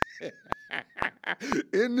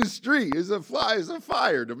 in the street. It's a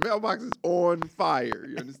fire. The mailbox is on fire.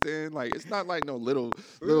 You understand? Like it's not like no little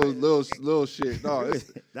shit. No,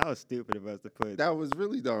 that was stupid of us to put. that was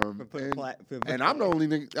really dumb. Put And I'm the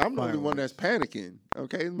only one that's panicking.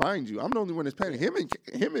 Okay, mind you, I'm the only one that's panicking.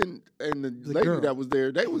 Him and the lady girl. that was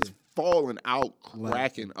there, they was falling out,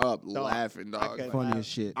 cracking up, laughing, dog. couldn't Funny as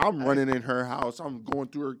shit. I'm running in her house. I'm going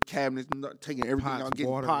through her cabinets, taking everything Pots, out, getting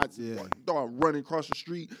water, pots, yeah. dog, running across the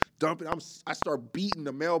street, dumping. I start beating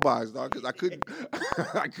the mailbox, dog, because I couldn't,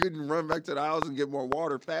 I couldn't run back to the house and get more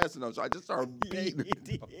water fast enough. So I just started beating.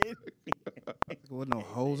 There wasn't no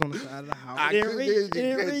holes on the side of the house. I didn't couldn't reach, you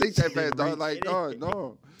didn't can't think reach. that fast, dog. Didn't Like,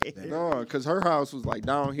 reach. no, because her house was like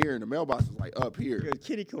down here and the mailbox was like up here. It was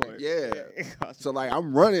kitty corner. Yeah. So like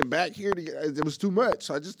I'm running back here it was too much.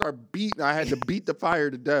 So I just started beating. I had to beat the fire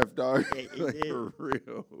to death, dog. Yeah, you Like, did. for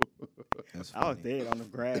real. That's I was funny. dead on the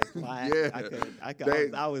grass. Yeah.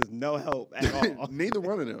 I was no help at all. Neither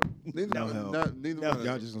one of them. Neither No one. help. Neither No. one of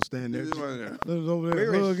Y'all them. just gonna stand there. Neither one of them. Little over We there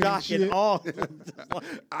were in hugging shock shit. and all.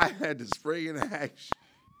 I had to spray in action.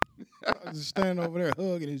 Just standing over there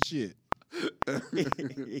hugging and shit.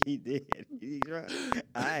 He did. He's right.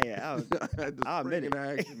 I I had to I'll spray admit in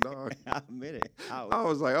it. action, dog. I admit it. I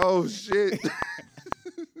was like, oh shit.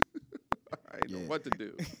 I didn't know Yeah. what to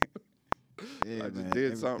do. Yeah, I just man.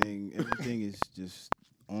 did something. Everything is just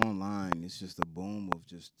online. It's just a boom of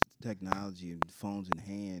just technology and phones in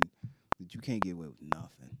hand that you can't get away with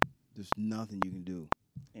nothing. There's nothing you can do.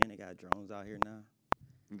 And they got drones out here now.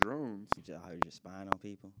 Drones. You just out here just spying on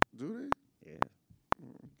people. Do they? Yeah.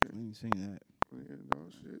 I ain't seen that. Yeah, no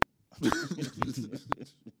shit.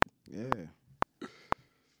 Yeah.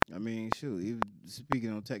 I mean, shoot, even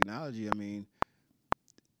speaking on technology, I mean,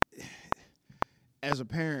 as a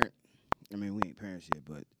parent, I mean, we ain't parents yet,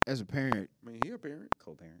 but as a parent, I mean, he a parent.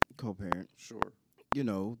 Co-parent. co-parent, Sure. you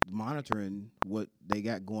know, monitoring what they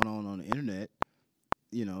got going on the internet,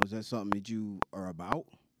 you know, is that something that you are about?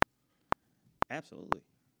 Absolutely.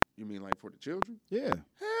 You mean like for the children? Yeah,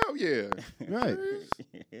 Hell yeah. right. Serious?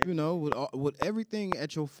 You know, with everything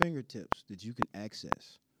at your fingertips that you can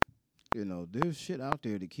access. You know, there's shit out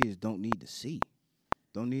there that kids don't need to see,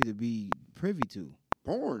 don't need to be privy to.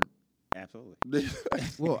 Porn. Absolutely.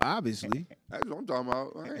 Well, obviously. That's what I'm talking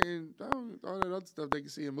about. I don't all that other stuff they can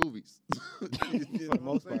see in movies. For the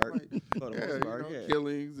most part. For the Yeah, most part, you know, yeah.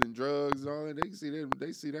 killings and drugs and all that.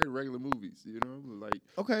 They see that in regular movies, you know? Like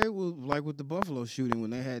Okay, well, like with the Buffalo shooting, when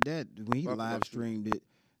they had that, when he Buffalo live streamed it,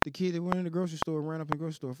 the kid that went in the grocery store and ran up in the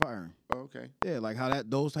grocery store firing. okay. Yeah, like how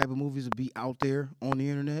those type of movies would be out there on the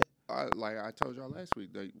internet. Like I told y'all last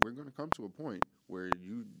week, that we're gonna come to a point where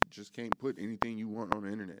you just can't put anything you want on the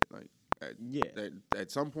internet. Like at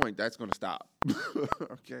some point that's gonna stop.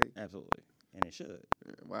 Okay. Absolutely. And it should.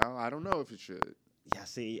 Well, I don't know if it should. Yeah,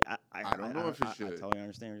 see, I don't know if it I should. totally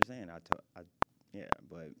understand what you're saying. Yeah,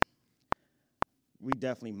 but we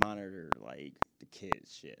definitely monitor like the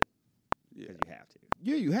kids' shit Yeah. because you have to.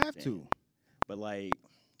 Yeah, you have to. But like,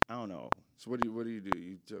 I don't know. So what do you do?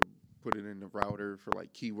 You put it in the router for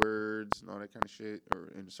like keywords and all that kind of shit,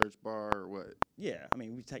 or in the search bar, or what? Yeah, I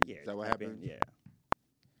mean, we take Is that what type in, happens? Yeah.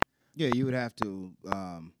 Yeah, you would have to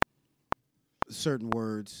certain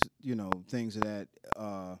words, you know, things of that.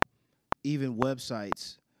 Even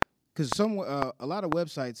websites, because a lot of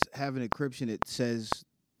websites have an encryption that says,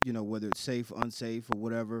 you know, whether it's safe, unsafe, or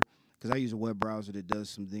whatever. Because I use a web browser that does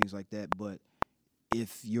some things like that. But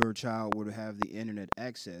if your child were to have the internet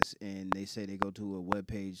access and they say they go to a web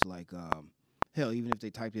page like, hell, even if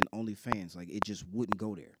they typed in OnlyFans, like it just wouldn't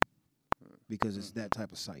go there because it's that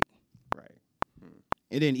type of site. Right.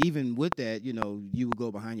 And then even with that, you know, you would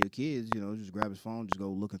go behind your kids, you know, just grab his phone, just go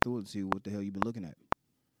looking through it and see what the hell you've been looking at.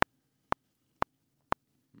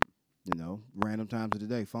 You know, random times of the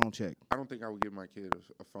day, phone check. I don't think I would give my kid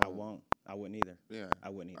a phone. I won't. I wouldn't either. Yeah. I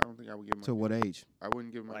wouldn't I either. don't think I would give my To what age? I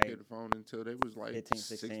wouldn't give my Like, kid a phone until they was like 15,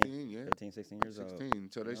 16, 16, yeah. 15, 16 years 16, old.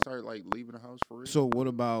 until they Yep. start like leaving the house for real. So what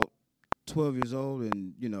about 12 years old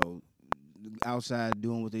and, you know, outside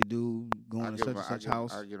doing what they do, going to such and such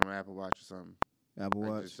house, I get them an Apple Watch or something. Apple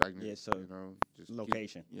Watch? Yeah, so you know, just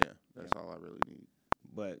location. yeah, that's all I really need.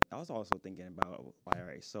 But I was also thinking about, like, all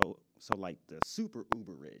right, so like the super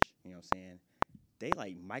uber rich, you know what I'm saying? They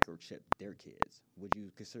like microchip their kids. Would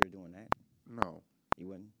you consider doing that? No, You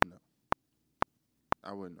wouldn't?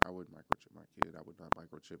 I wouldn't microchip my kid. I would not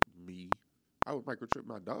microchip me. I would microchip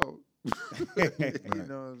my dog. You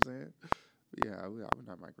know what I'm saying? But yeah, I would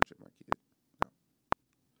not microchip my kid. No.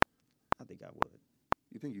 I think I would.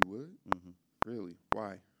 You think you would? Mm-hmm. Really?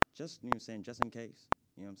 Why? Just, you know what I'm saying, just in case.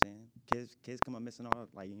 You know what I'm saying? Kids come up missing all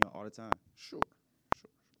the time. Sure.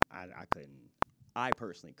 I couldn't. I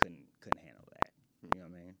personally couldn't handle that.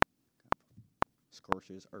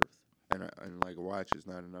 scorches earth. And like a watch is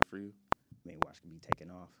not enough for you. I mean, watch can be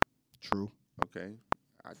taken off. True. Okay.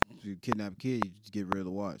 If you kidnap a kid, you just get rid of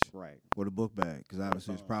the watch. Right. Or the book bag, because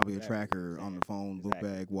obviously it's probably a tracker on the phone, book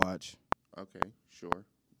bag, watch. Okay. Sure.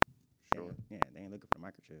 Yeah, they ain't looking for the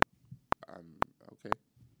microchip. Okay.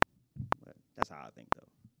 But that's how I think,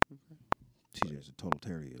 though. Okay. TJ's a total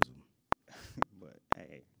terrorism. But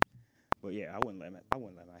hey, but yeah, I wouldn't let my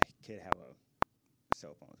kid have a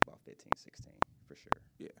cell phone. It's about 15, 16 for sure.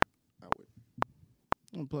 Yeah, I would.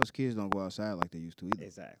 And plus, kids don't go outside like they used to either.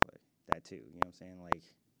 Exactly. That too. You know what I'm saying? Like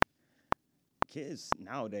kids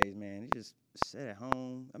nowadays, man, they just sit at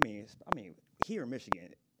home. I mean, here in Michigan,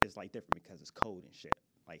 it's like different because it's cold and shit.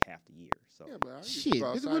 Like half the year. So Yeah, but shit,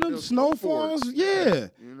 with them snowfalls, yeah.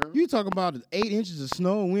 You know? You talking about 8 inches of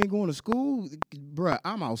snow and we ain't going to school? Bruh,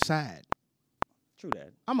 I'm outside. true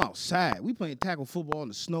that. I'm outside. We playing tackle football in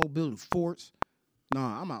the snow, building forts.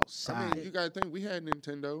 Nah, I'm outside. I mean, you gotta think we had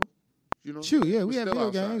Nintendo. You know, True, yeah, we We're had still video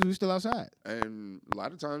outside. games. We still outside. And a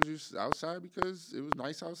lot of times you're outside because it was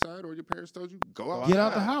nice outside, or your parents told you go outside. Get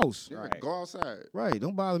out the house. Yeah, Right. go outside. Right,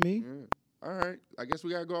 don't bother me. Yeah. All right, I guess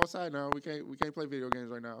we gotta go outside now. We can't play video games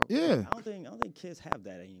right now. Yeah. I don't think kids have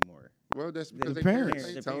that anymore. Well, that's because The they parents.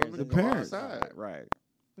 ain't telling them to The go parents. outside. Right.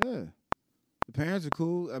 Yeah. The parents are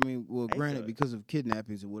cool. I mean, well, Hey, granted, good. because of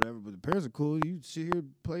kidnappings or whatever, but the parents are cool. You sit here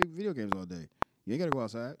and play video games all day. You ain't got to go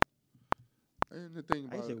outside. And the thing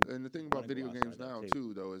I about used to wanna go video outside games though, now too.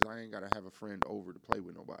 too, though, is I ain't gotta have a friend over to play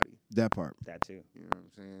with nobody. That part. That too. You know what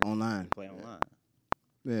I'm saying? Online. Play online.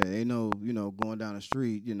 Yeah, they know, going down the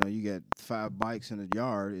street, you got 5 bikes in the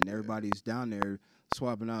yard and everybody's down there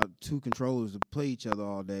swapping out 2 controllers to play each other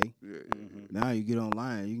all day. Yeah, Now you get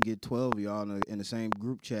online, you can get 12 of y'all in the same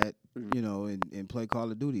group chat, and play Call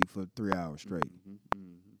of Duty for 3 hours straight.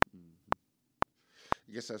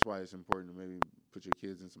 I guess that's why it's important to maybe put your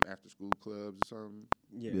kids in some after-school clubs or something.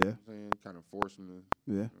 Yeah. Yeah, You know what I'm saying? Kind of force them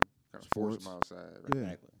to, yeah, kind of force them Sports. outside. Right? yeah,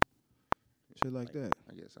 Exactly. shit like that.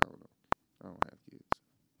 I guess I don't know. I don't have kids,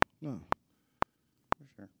 No, For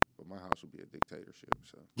sure. but my house would be a dictatorship.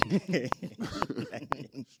 So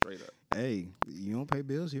straight up. hey, you don't pay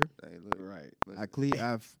bills here. Hey, look. Right. Listen, I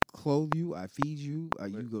clothe you, I feed you,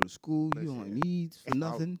 you go to school, you don't Listen. need for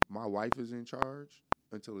nothing. My wife is in charge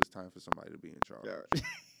until it's time for somebody to be in charge.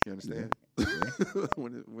 You understand?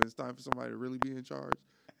 When it's time for somebody to really be in charge,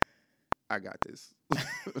 I got this.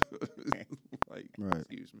 Like, Right.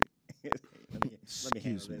 excuse me. let me Excuse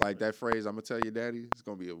handle me. this. Like that phrase, I'm gonna tell your daddy, it's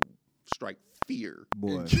gonna be a strike fear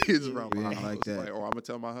Boy. in kids around We my ain't house. like that. Or I'm gonna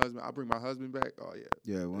tell my husband, I'll bring my husband back. Oh yeah,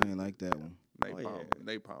 Yeah, we ain't like that one.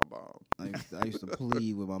 napalm bomb. I used to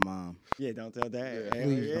plead with my mom. Yeah, don't tell dad. Yeah. Hell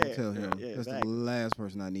Please yeah. don't tell him. Yeah, That's exactly. the last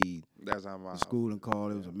person I need. That's how my The school and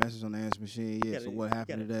called. There was a message on the answer machine. Yeah, so what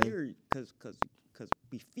happened today? Because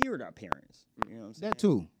we feared our parents. You know what I'm saying? That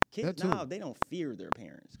too. Kids that too. now, they don't fear their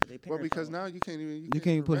parents. They Well, parents because don't- now you can't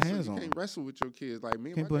even put wrestle, hands you on can't them. wrestle with your kids. Like me,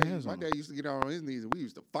 and Can't my put dad, hands my on dad used to get out on his knees and we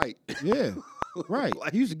used to fight. Yeah, right.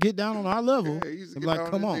 Like- He used to get down on our level Yeah, he used to and get be like,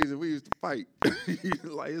 down "Come on on." his knees and we used to fight.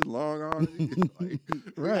 Like his long arms, like,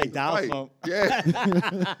 Right. Like dial fight. smoke.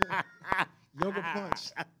 Yeah. Yoga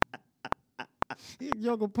punch.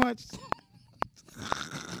 Yoga punch.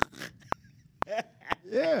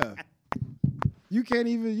 Yeah. You can't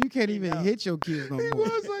even know. hit your kids no He more.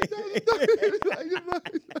 was like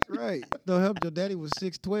that. Right. Don't help your daddy was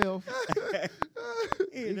 6'12".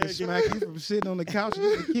 He can smack you from sitting on the couch in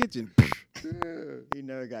the kitchen. Yeah. He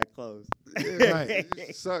never got close. Yeah. Right. It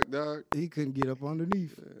just sucked, dog. He couldn't get up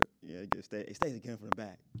underneath. Yeah, it stays again from the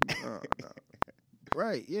back. No.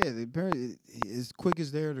 Right. Yeah. The parent as quick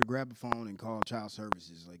as they're to grab a phone and call child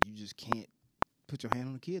services. Like you just can't put your hand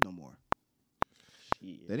on the kid no more.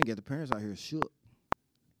 Shit. They didn't get the parents out here shook.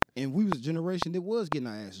 And we was a generation that was getting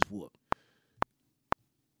our asses whooped.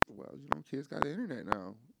 Well, kids got the internet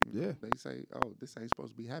now. Yeah. They say, "Oh, this ain't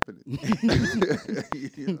supposed to be happening." You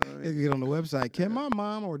know what I They mean? get on the website. Can my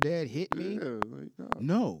mom or dad hit me? Yeah, like, no.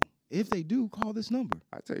 No. If they do, call this number.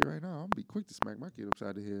 I tell you right now, I'm gonna be quick to smack my kid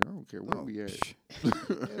upside the head. I don't care where Oh, we at.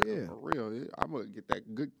 yeah. For real, I'm gonna get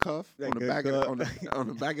that good cuff That on the good back cuff. of on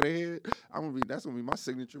the back of the head. That's gonna be my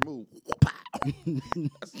signature move.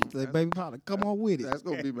 Say, baby Potter, come on with it. That's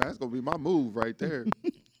gonna be my move right there.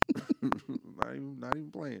 not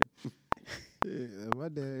even playing. Yeah, my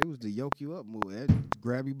dad, it was the yoke you up move. That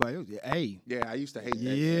grab you by your hey. Yeah, I used to hate that.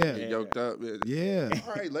 Yeah. Get yoked up. Yeah.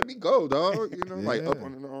 All right, let me go, dog. Like up Yeah.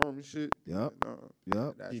 on the arm and shit. Yup.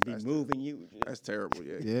 Yup. That's, He be that's, moving you. that's terrible.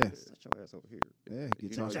 Yeah. Yeah. Shut your ass over here. Yeah, You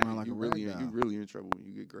get know, tossed around like you a really, rag you doll. really in trouble when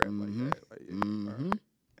you get grabbed like that. Like, yeah,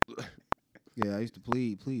 all right. Yeah, I used to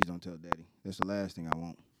plead, please don't tell daddy. That's the last thing I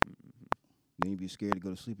want. Then you be scared to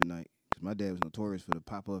go to sleep at night. My dad was notorious for to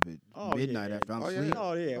pop up at midnight yeah. after I'm Oh, yeah. asleep.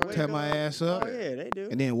 Oh yeah, Tear my ass up. Oh yeah, they do.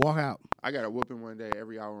 And then walk out. I got a whooping one day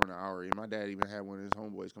every hour on the hour. And my dad even had one of his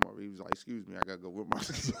homeboys come over. He was like, excuse me, I got to go with my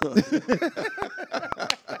son.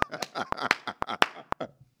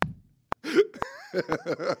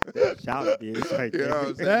 Child abuse right there. You know what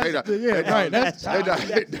I'm saying? That's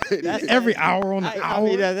That's every hour on the I hour.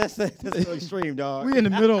 mean, that's so extreme, dog. We in the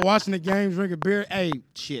middle of watching the game, drinking beer. Hey,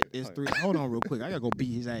 shit, it's 3. Hold on real quick. I got to go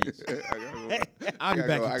beat his ass. I'll be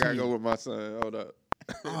back I in got to 10. go with my son. Hold up.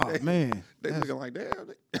 Oh, man. They That's looking like, damn.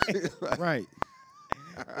 right.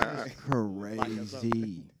 That's crazy.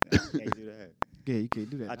 I can't do that. Yeah, you can't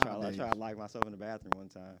do that. I tried to lock myself in the bathroom one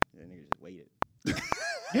time. That nigga just waited.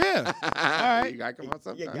 Yeah. All right. You got to come out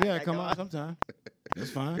sometime. Yeah. Yeah, come on sometime. That's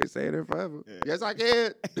fine. Can't stay there forever. Yes, I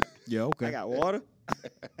can. Yeah, okay. I got water.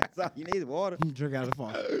 That's all you need is water. Drink out of the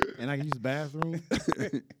faucet. And I can use the bathroom.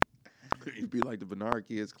 You'd be like the Bernard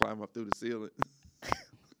kids climb up through the ceiling.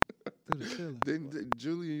 Through the ceiling. Then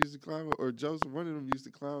Julian used to climb up, or Joseph, one of them used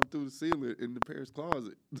to climb through the ceiling in the parents'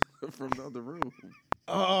 closet from the other room.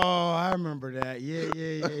 Oh, I remember that. Yeah.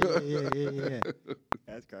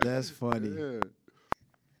 That's crazy. That's funny. Yeah.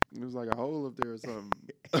 It was like a hole up there or something.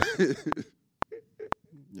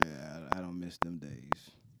 Yeah, I don't miss them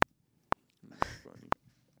days. That's funny.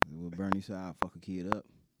 What Bernie said, I'll fuck a kid up.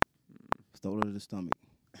 Throw it to the stomach.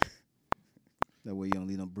 That way you don't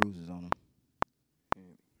leave no bruises on them.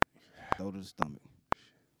 Throw it to the stomach.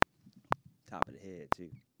 Top of the head too.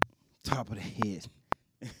 Top of the head.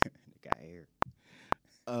 Got hair.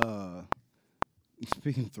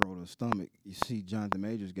 Speaking of throw to the stomach, you see Jonathan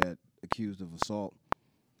Majors got accused of assault.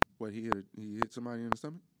 What, he hit somebody in the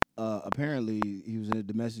stomach? Apparently, he was in a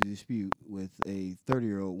domestic dispute with a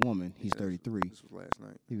 30-year-old woman. He's 33. This was last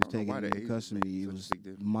night. He was I don't know why taken the into age is custody. making It such a was big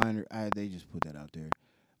difference. minor. They just put that out there.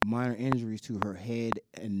 Minor injuries to her head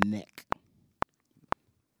and neck.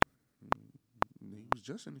 He was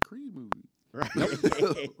just in the Creed movie. Right.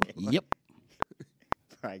 Yep.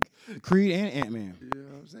 Right. Creed and Ant-Man. You know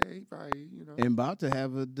what I'm saying? He probably, And about to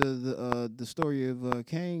have the story of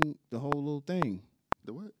Kang, the whole little thing.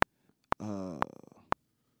 the what?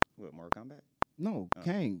 What, Mortal Kombat? No, Oh.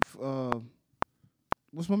 Kang.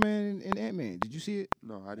 What's my man in Ant-Man? Did you see it?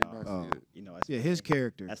 No, I did not Oh. see it. You know, that's Yeah, his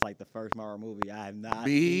character. That's like the first Marvel movie I have not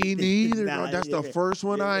Me seen. neither, Nah, bro. That's the yeah. first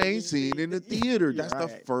one I Yeah, ain't seen in the theater. You're That's the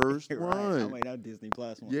right. first You're right. one. I'm waiting on Disney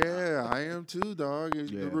Plus one. Yeah, I am too, dog.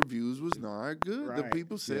 Yeah. The reviews was not good. The Right.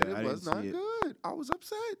 people said Yeah, I it was didn't not see it. good. I was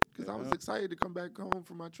upset because I was Yeah. excited to come back home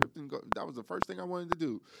from my trip and go. That was the first thing I wanted to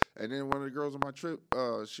do. And then one of the girls on my trip,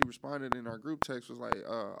 she responded in our group text, was like,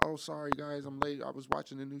 "Oh, sorry guys, I'm late. I was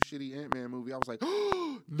watching the new shitty Ant-Man movie." I was like,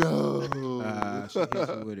 "Oh no!" She hit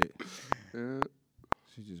you with it. Yeah,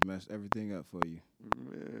 She just messed everything up for you.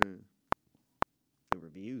 man. The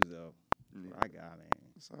reviews though, Yeah. I got man.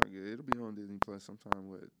 It's all good. It'll be on Disney Plus sometime.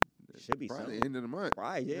 What? Should be probably soon. the end of the month.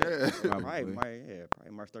 Right, yeah. Yeah. Probably. Probably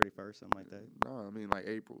March 31st, something like that. No, I mean like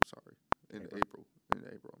April. Sorry, end of April. End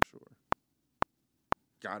of April, I'm sure.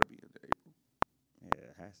 Gotta be into April. Yeah,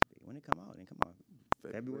 it has to be. When it come out? It come out.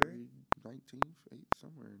 February? 19th,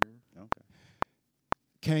 somewhere in there. Okay.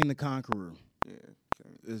 Kang the Conqueror. Yeah,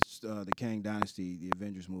 okay. It's the Kang Dynasty, the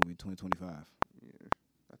Avengers movie, 2025. Yeah,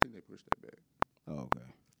 I think they pushed that back. Oh, okay.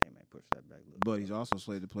 They might push that back a little. But he's also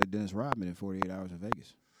slated to play Dennis Rodman in 48 Hours in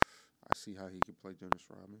Vegas. I see how he could play Dennis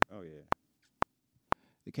Rodman. Oh yeah.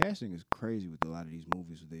 The casting is crazy with a lot of these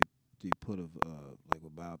movies. They put of like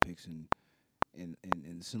with biopics and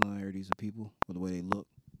similarities of people with the way they look.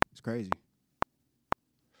 It's crazy.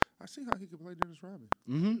 I see how he could play Dennis Rodman.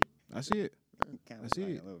 Mm-hmm. I see it. Kind I of see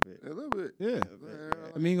like it. a little bit. A little bit. Yeah.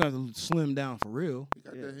 Yeah, I mean, you got to slim down for real.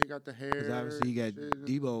 he got the hair. Because obviously he got shit, and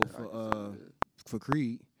Debo I can see it. for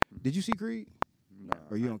Creed. Did you see Creed? Nah,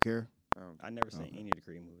 Or you don't care? I never seen Okay. any of the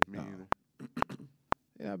Creed movies. Me No. either.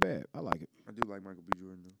 Yeah, not bad. I like it. I do like Michael B.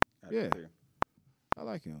 Jordan though. I do Yeah. too. I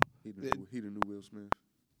like him. He Yeah. the new Will Smith.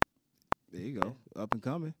 There you go. Up and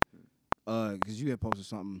coming. Because you had posted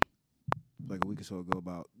something like a week or so ago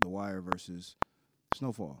about The Wire versus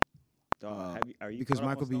Snowfall. Dog, are you Because caught up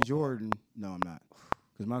on Michael B. Snowfall? Jordan, no, I'm not.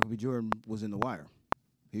 Because Michael B. Jordan was in The Wire.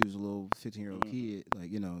 He was a little 15-year-old kid.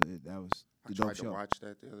 Like, that was I the dope tried to show. watch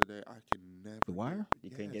that the other day. I can never. The Wire? You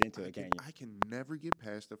couldn't get into it, can you? I can never get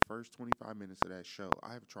past the first 25 minutes of that show.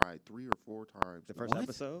 I have tried 3 or 4 times. The first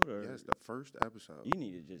episode, or Yes, the first episode. you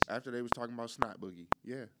need to just After they was talking about Snot Boogie.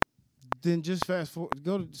 Yeah. Then just fast forward.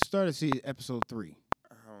 Go to start to see episode 3.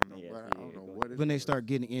 I don't know, Yeah, what, I yeah, don't know go what it When they was. start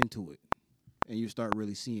getting into it. And you start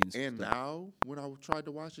really seeing some And stuff. now, when I tried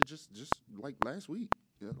to watch it just like last week,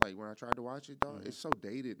 like when I tried to watch it, dog, it's so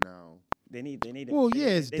dated now. They need. Well, they yeah,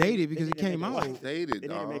 need- it's they need- dated they because need it to make came a out. wide- Dated, They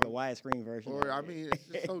need to make a widescreen version. Or of I it. mean, it's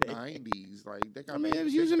just so 90s. Like they got I mean, it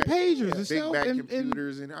was big using back- pagers and big stuff, back and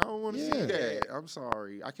computers, and I don't want to yeah. see that. I'm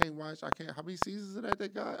sorry, I can't watch. I can't. How many seasons of that they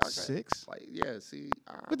got? I got 6. Like, yeah, see,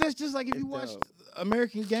 But that's just like if you It's watch dope.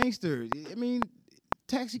 American Gangster. I mean,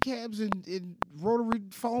 taxi cabs and rotary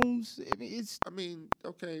phones. I mean, it's I mean,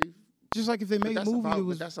 okay, just like if they but made a that's movie about, that but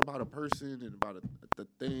was. that's about a person and about the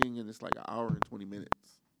thing, and it's like an hour and 20 minutes.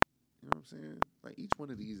 You know what I'm saying? Like each one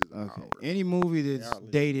of these is an Okay. hour. Any movie that's are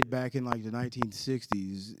legit. dated back in like the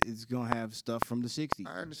 1960s, it's gonna have stuff from the 60s.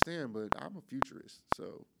 I understand, but I'm a futurist,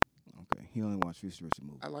 so Okay, he only watched futuristic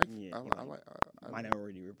movies. I like. Yeah, I, you I know, like. I like.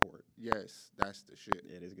 Minority Report. Yes, that's the shit.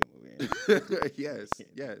 Yeah, it is a good movie. yes,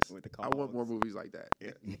 yes. With the I want more calls. movies like that.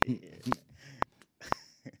 Yeah,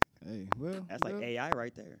 Yeah. Hey, well, That's like well, AI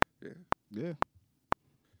right there. yeah. Yeah.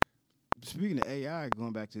 Speaking of AI,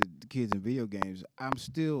 going back to the kids in video games, I'm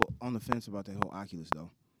still on the fence about that whole Oculus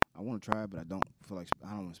though. I want to try it, but I don't feel like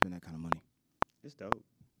I don't want to spend that kind of money. It's dope.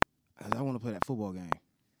 'Cause I want to play that football game.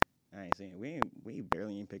 I ain't seen it. We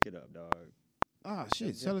barely even pick it up, dog. Ah, shit,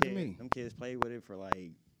 Them sell it to kids- me. Them kids play with it for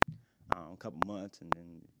like I don't know, a couple months, and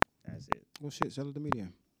then that's it. Well, shit, sell it to me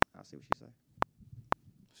then. I'll see what she say.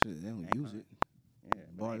 Shit, they don't Ain't use mine. it. Yeah,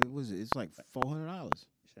 but Boy, ain't- it was it's like $400.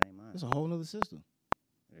 shit ain't mine. That's a whole nother system.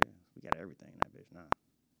 Yeah, we got everything in that bitch now.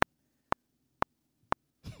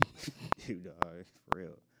 Dude, dog, for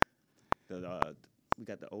real. We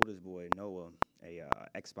got the oldest boy, Noah, a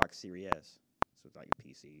Xbox Series S. So it's like a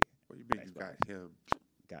PC. What do you mean you got Xbox. him?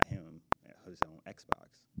 Got him at his own Xbox.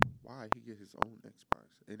 Why he get his own Xbox?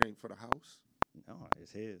 It ain't for the house. No,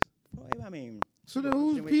 it's his. Well, I mean, So then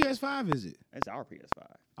whose Should we- PS5 is it? it's our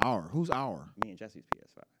PS5. Our. Who's our? Me and Jesse's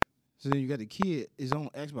PS5. So then you got the kid is on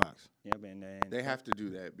Xbox. Yep, and then They have to do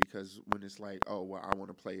that because when it's like, oh, well, I want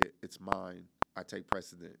to play it, it's mine. I take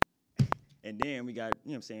precedent. And then we got,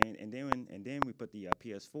 you know what I'm saying, and then we put the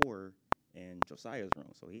PS4 in Josiah's room.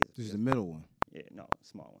 So he's This is the middle one. yeah, no,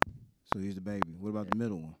 small one. So he's the baby. What about the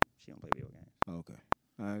middle one? She don't play video games. Oh, okay.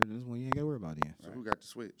 All right, this one you ain't got to worry about then. So who got the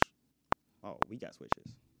Switch? Oh, we got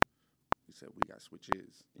Switches. He said we got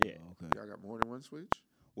Switches. Yeah. Oh, okay. Y'all got more than one Switch?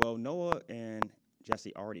 Well, Noah and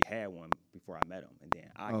Jesse already had one before I met him, and then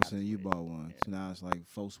I Oh, got so a then you Switch. bought one. Yeah, So now it's like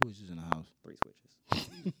 4 switches in the house. 3 Switches.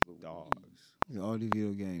 Dogs. All these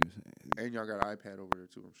video games. And y'all got an iPad over there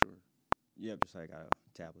too, I'm sure. Yep, just like a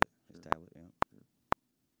tablet. His tablet, yeah.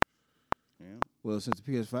 Yeah. Well, since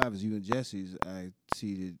the PS5 is you and Jesse's, I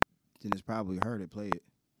see that then it's probably her that play it.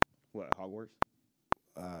 What, Hogwarts?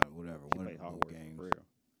 Whatever. She One played of those Hogwarts, games. for real.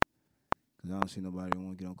 Because I don't see nobody that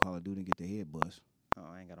want to get on Call of Duty and get their head bust. Oh,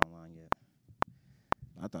 I ain't got online yet.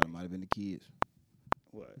 I thought it might have been the kids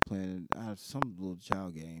What? playing some little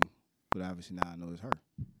child game. But obviously now I know it's her.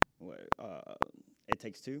 What? It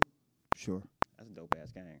Takes Two? Sure. That's a dope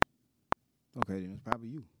ass game. Okay, then it's probably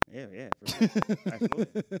you. Yeah, for sure.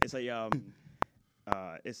 Absolutely. It's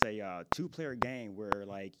a 2-player game where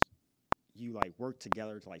like you like work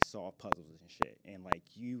together to like solve puzzles and shit, and like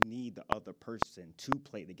you need the other person to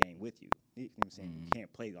play the game with you. You know what I'm saying? You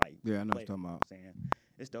can't play like Yeah, I know what play, you're talking about. you know what I'm saying?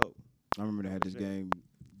 It's dope. I remember they had this Shit. game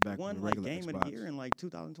back Won with the like regular game Xbox. of the year in like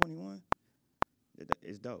 2021.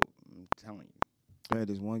 It's dope. I'm telling you. They had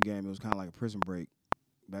this one game. It was kind of like a prison break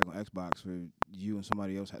back on Xbox where you and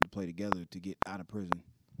somebody else had to play together to get out of prison.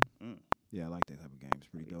 Mm. Yeah, I like that type of game. It's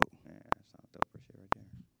pretty Yeah, dope. Yeah, that sounds dope for shit right there.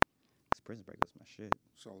 This Prison Break was my shit.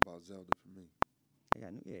 It's all about Zelda for me. They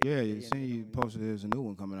got new, Yeah, you seen you posted there's a new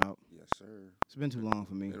one coming out. Yes, sir. It's been too long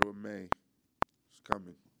for me. Middle of May. It's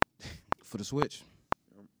coming. For the Switch.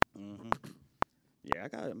 Mm-hmm. Yeah, I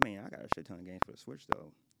got a shit ton of games for the Switch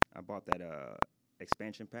though. I bought that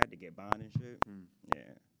expansion pack to get Bond and shit. Mm. Yeah,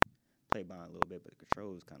 play Bond a little bit, but the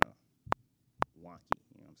controls kind of wonky.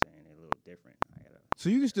 You know what I'm saying? They're a little different. I gotta So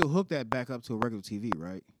you can still hook that back up to a regular TV,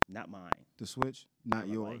 right? not mine. The Switch, not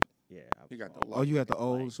The yours. light. Yeah, He got the Oh, you got the Light.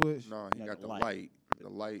 old Switch. No, he No, got the the light. light. The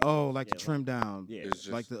light Oh, like Yeah, the trim down. Yeah, is just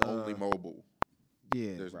like the, only mobile.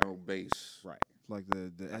 Yeah, There's Right. no base. right. like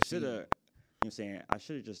the I SE. should have. You know what I'm saying? I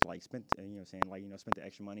should have just like spent, you know what I'm saying, like, you know, spent the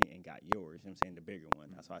extra money and got yours, you know what I'm saying, the bigger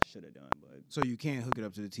one. That's what I should have done, but So you can't hook it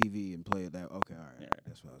up to the TV and play it that. Okay, all right. Yeah.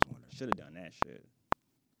 That's what I was wondering. should have done that shit.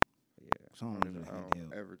 But yeah. So I I don't don't, really I have don't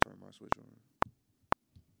help. ever turn my Switch on.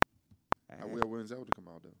 I will when Zelda come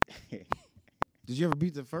out though. Did you ever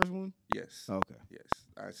beat the first one? Yes. Okay.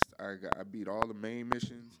 Yes. I beat all the main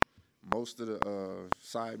missions. Most of the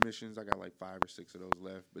side missions, I got like 5 or 6 of those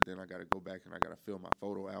left. But then I got to go back and I got to fill my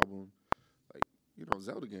photo album. Like, you know,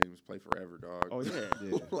 Zelda games play forever, dog. Oh, yeah.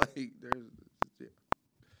 Yeah. Like, yeah.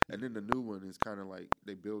 And then the new one is kind of like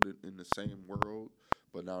they build it in the same world,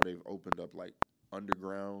 but now they've opened up like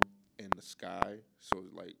underground and the sky. So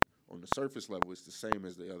like on the surface level, it's the same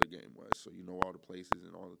as the other game was. So you know all the places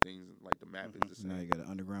and all the things, and like the map is the same. Now you got an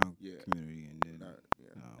underground community, and then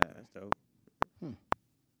That's dope.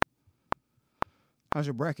 How's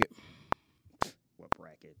your bracket? What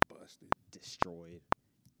bracket? Busted. Destroyed.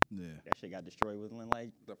 Yeah, That shit got destroyed within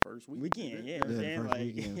like The first weekend. Yeah, the first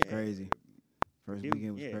weekend was crazy. First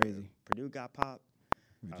weekend was crazy. Purdue got popped.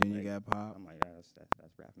 Virginia got popped. I'm like, that's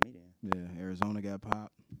rap for me then. Yeah, Arizona got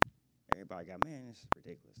popped. Everybody got, man, this is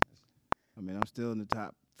ridiculousness. I mean, I'm still in the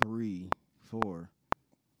top 3, 4,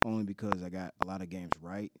 only because I got a lot of games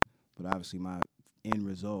right. But obviously, my end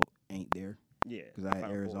result ain't there. Yeah. Because I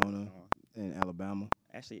had Arizona and Alabama.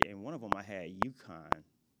 Actually, in one of them, I had UConn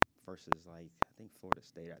versus, like, I think Florida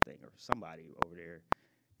State, or somebody over there.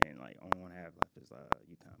 And, like, only one I have left is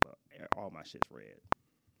UConn. But all my shit's red.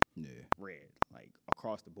 Yeah. Red. Like,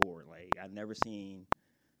 across the board. Like, I've never seen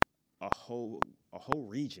a whole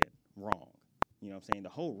region wrong. You know what I'm saying? The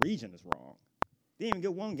whole region is wrong. Didn't even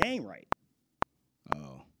get one game right.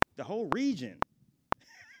 Oh. The whole region.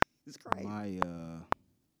 It's crazy. My,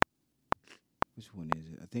 which one is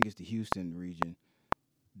it? I think it's the Houston region.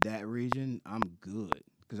 That region, I'm good.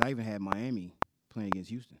 Because I even had Miami playing against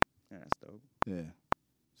Houston. Yeah, that's dope. Yeah.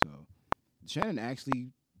 So, Shannon actually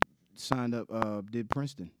signed up, did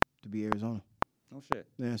Princeton to be Arizona. Oh, shit.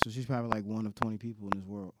 Yeah, so she's probably like one of 20 people in this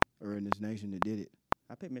world, or in this nation that did it.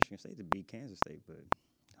 I picked Michigan State to beat Kansas State, but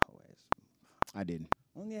I didn't.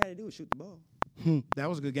 only I had to do was shoot the ball. That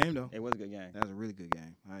was a good game, though. It was a good game. That was a really good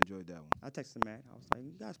game. I enjoyed that one. I texted Matt. I was like,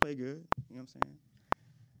 you guys play good. You know what I'm saying?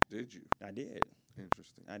 Did you? I did.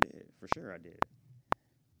 Interesting. I did. For sure I did.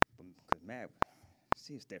 Because Matt,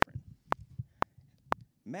 see, it's different.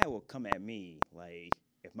 Matt will come at me like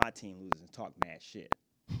if my team loses and talk mad shit.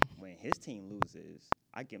 When his team loses,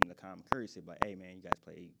 I give him the common courtesy, like, hey, man, you guys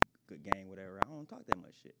play good game, whatever. I don't talk that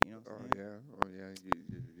much shit. You know what I'm saying? Oh, yeah.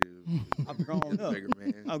 I'm grown up. Bigger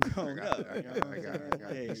man. I'm grown up. I got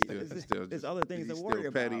it. There's other things to worry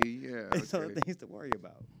still petty, about. yeah. There's other things to worry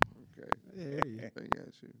about. Okay. Yeah. I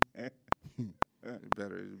got you.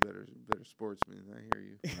 Better sportsman. I hear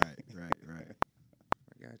you. Right. I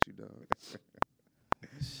got you, dog.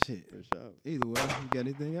 Shit. For sure. Either way, you got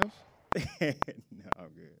anything else? No,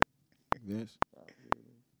 I'm good. Vince?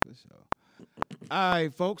 For sure. All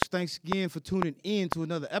right, folks. Thanks again for tuning in to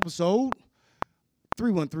another episode.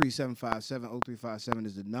 313-757-0357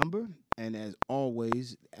 is the number. And as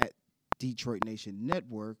always, at Detroit Nation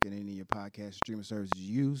Network and any of your podcast streaming services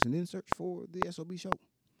you use, and then search for the SOB Show.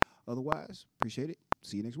 Otherwise, appreciate it.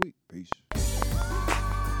 See you next week. Peace.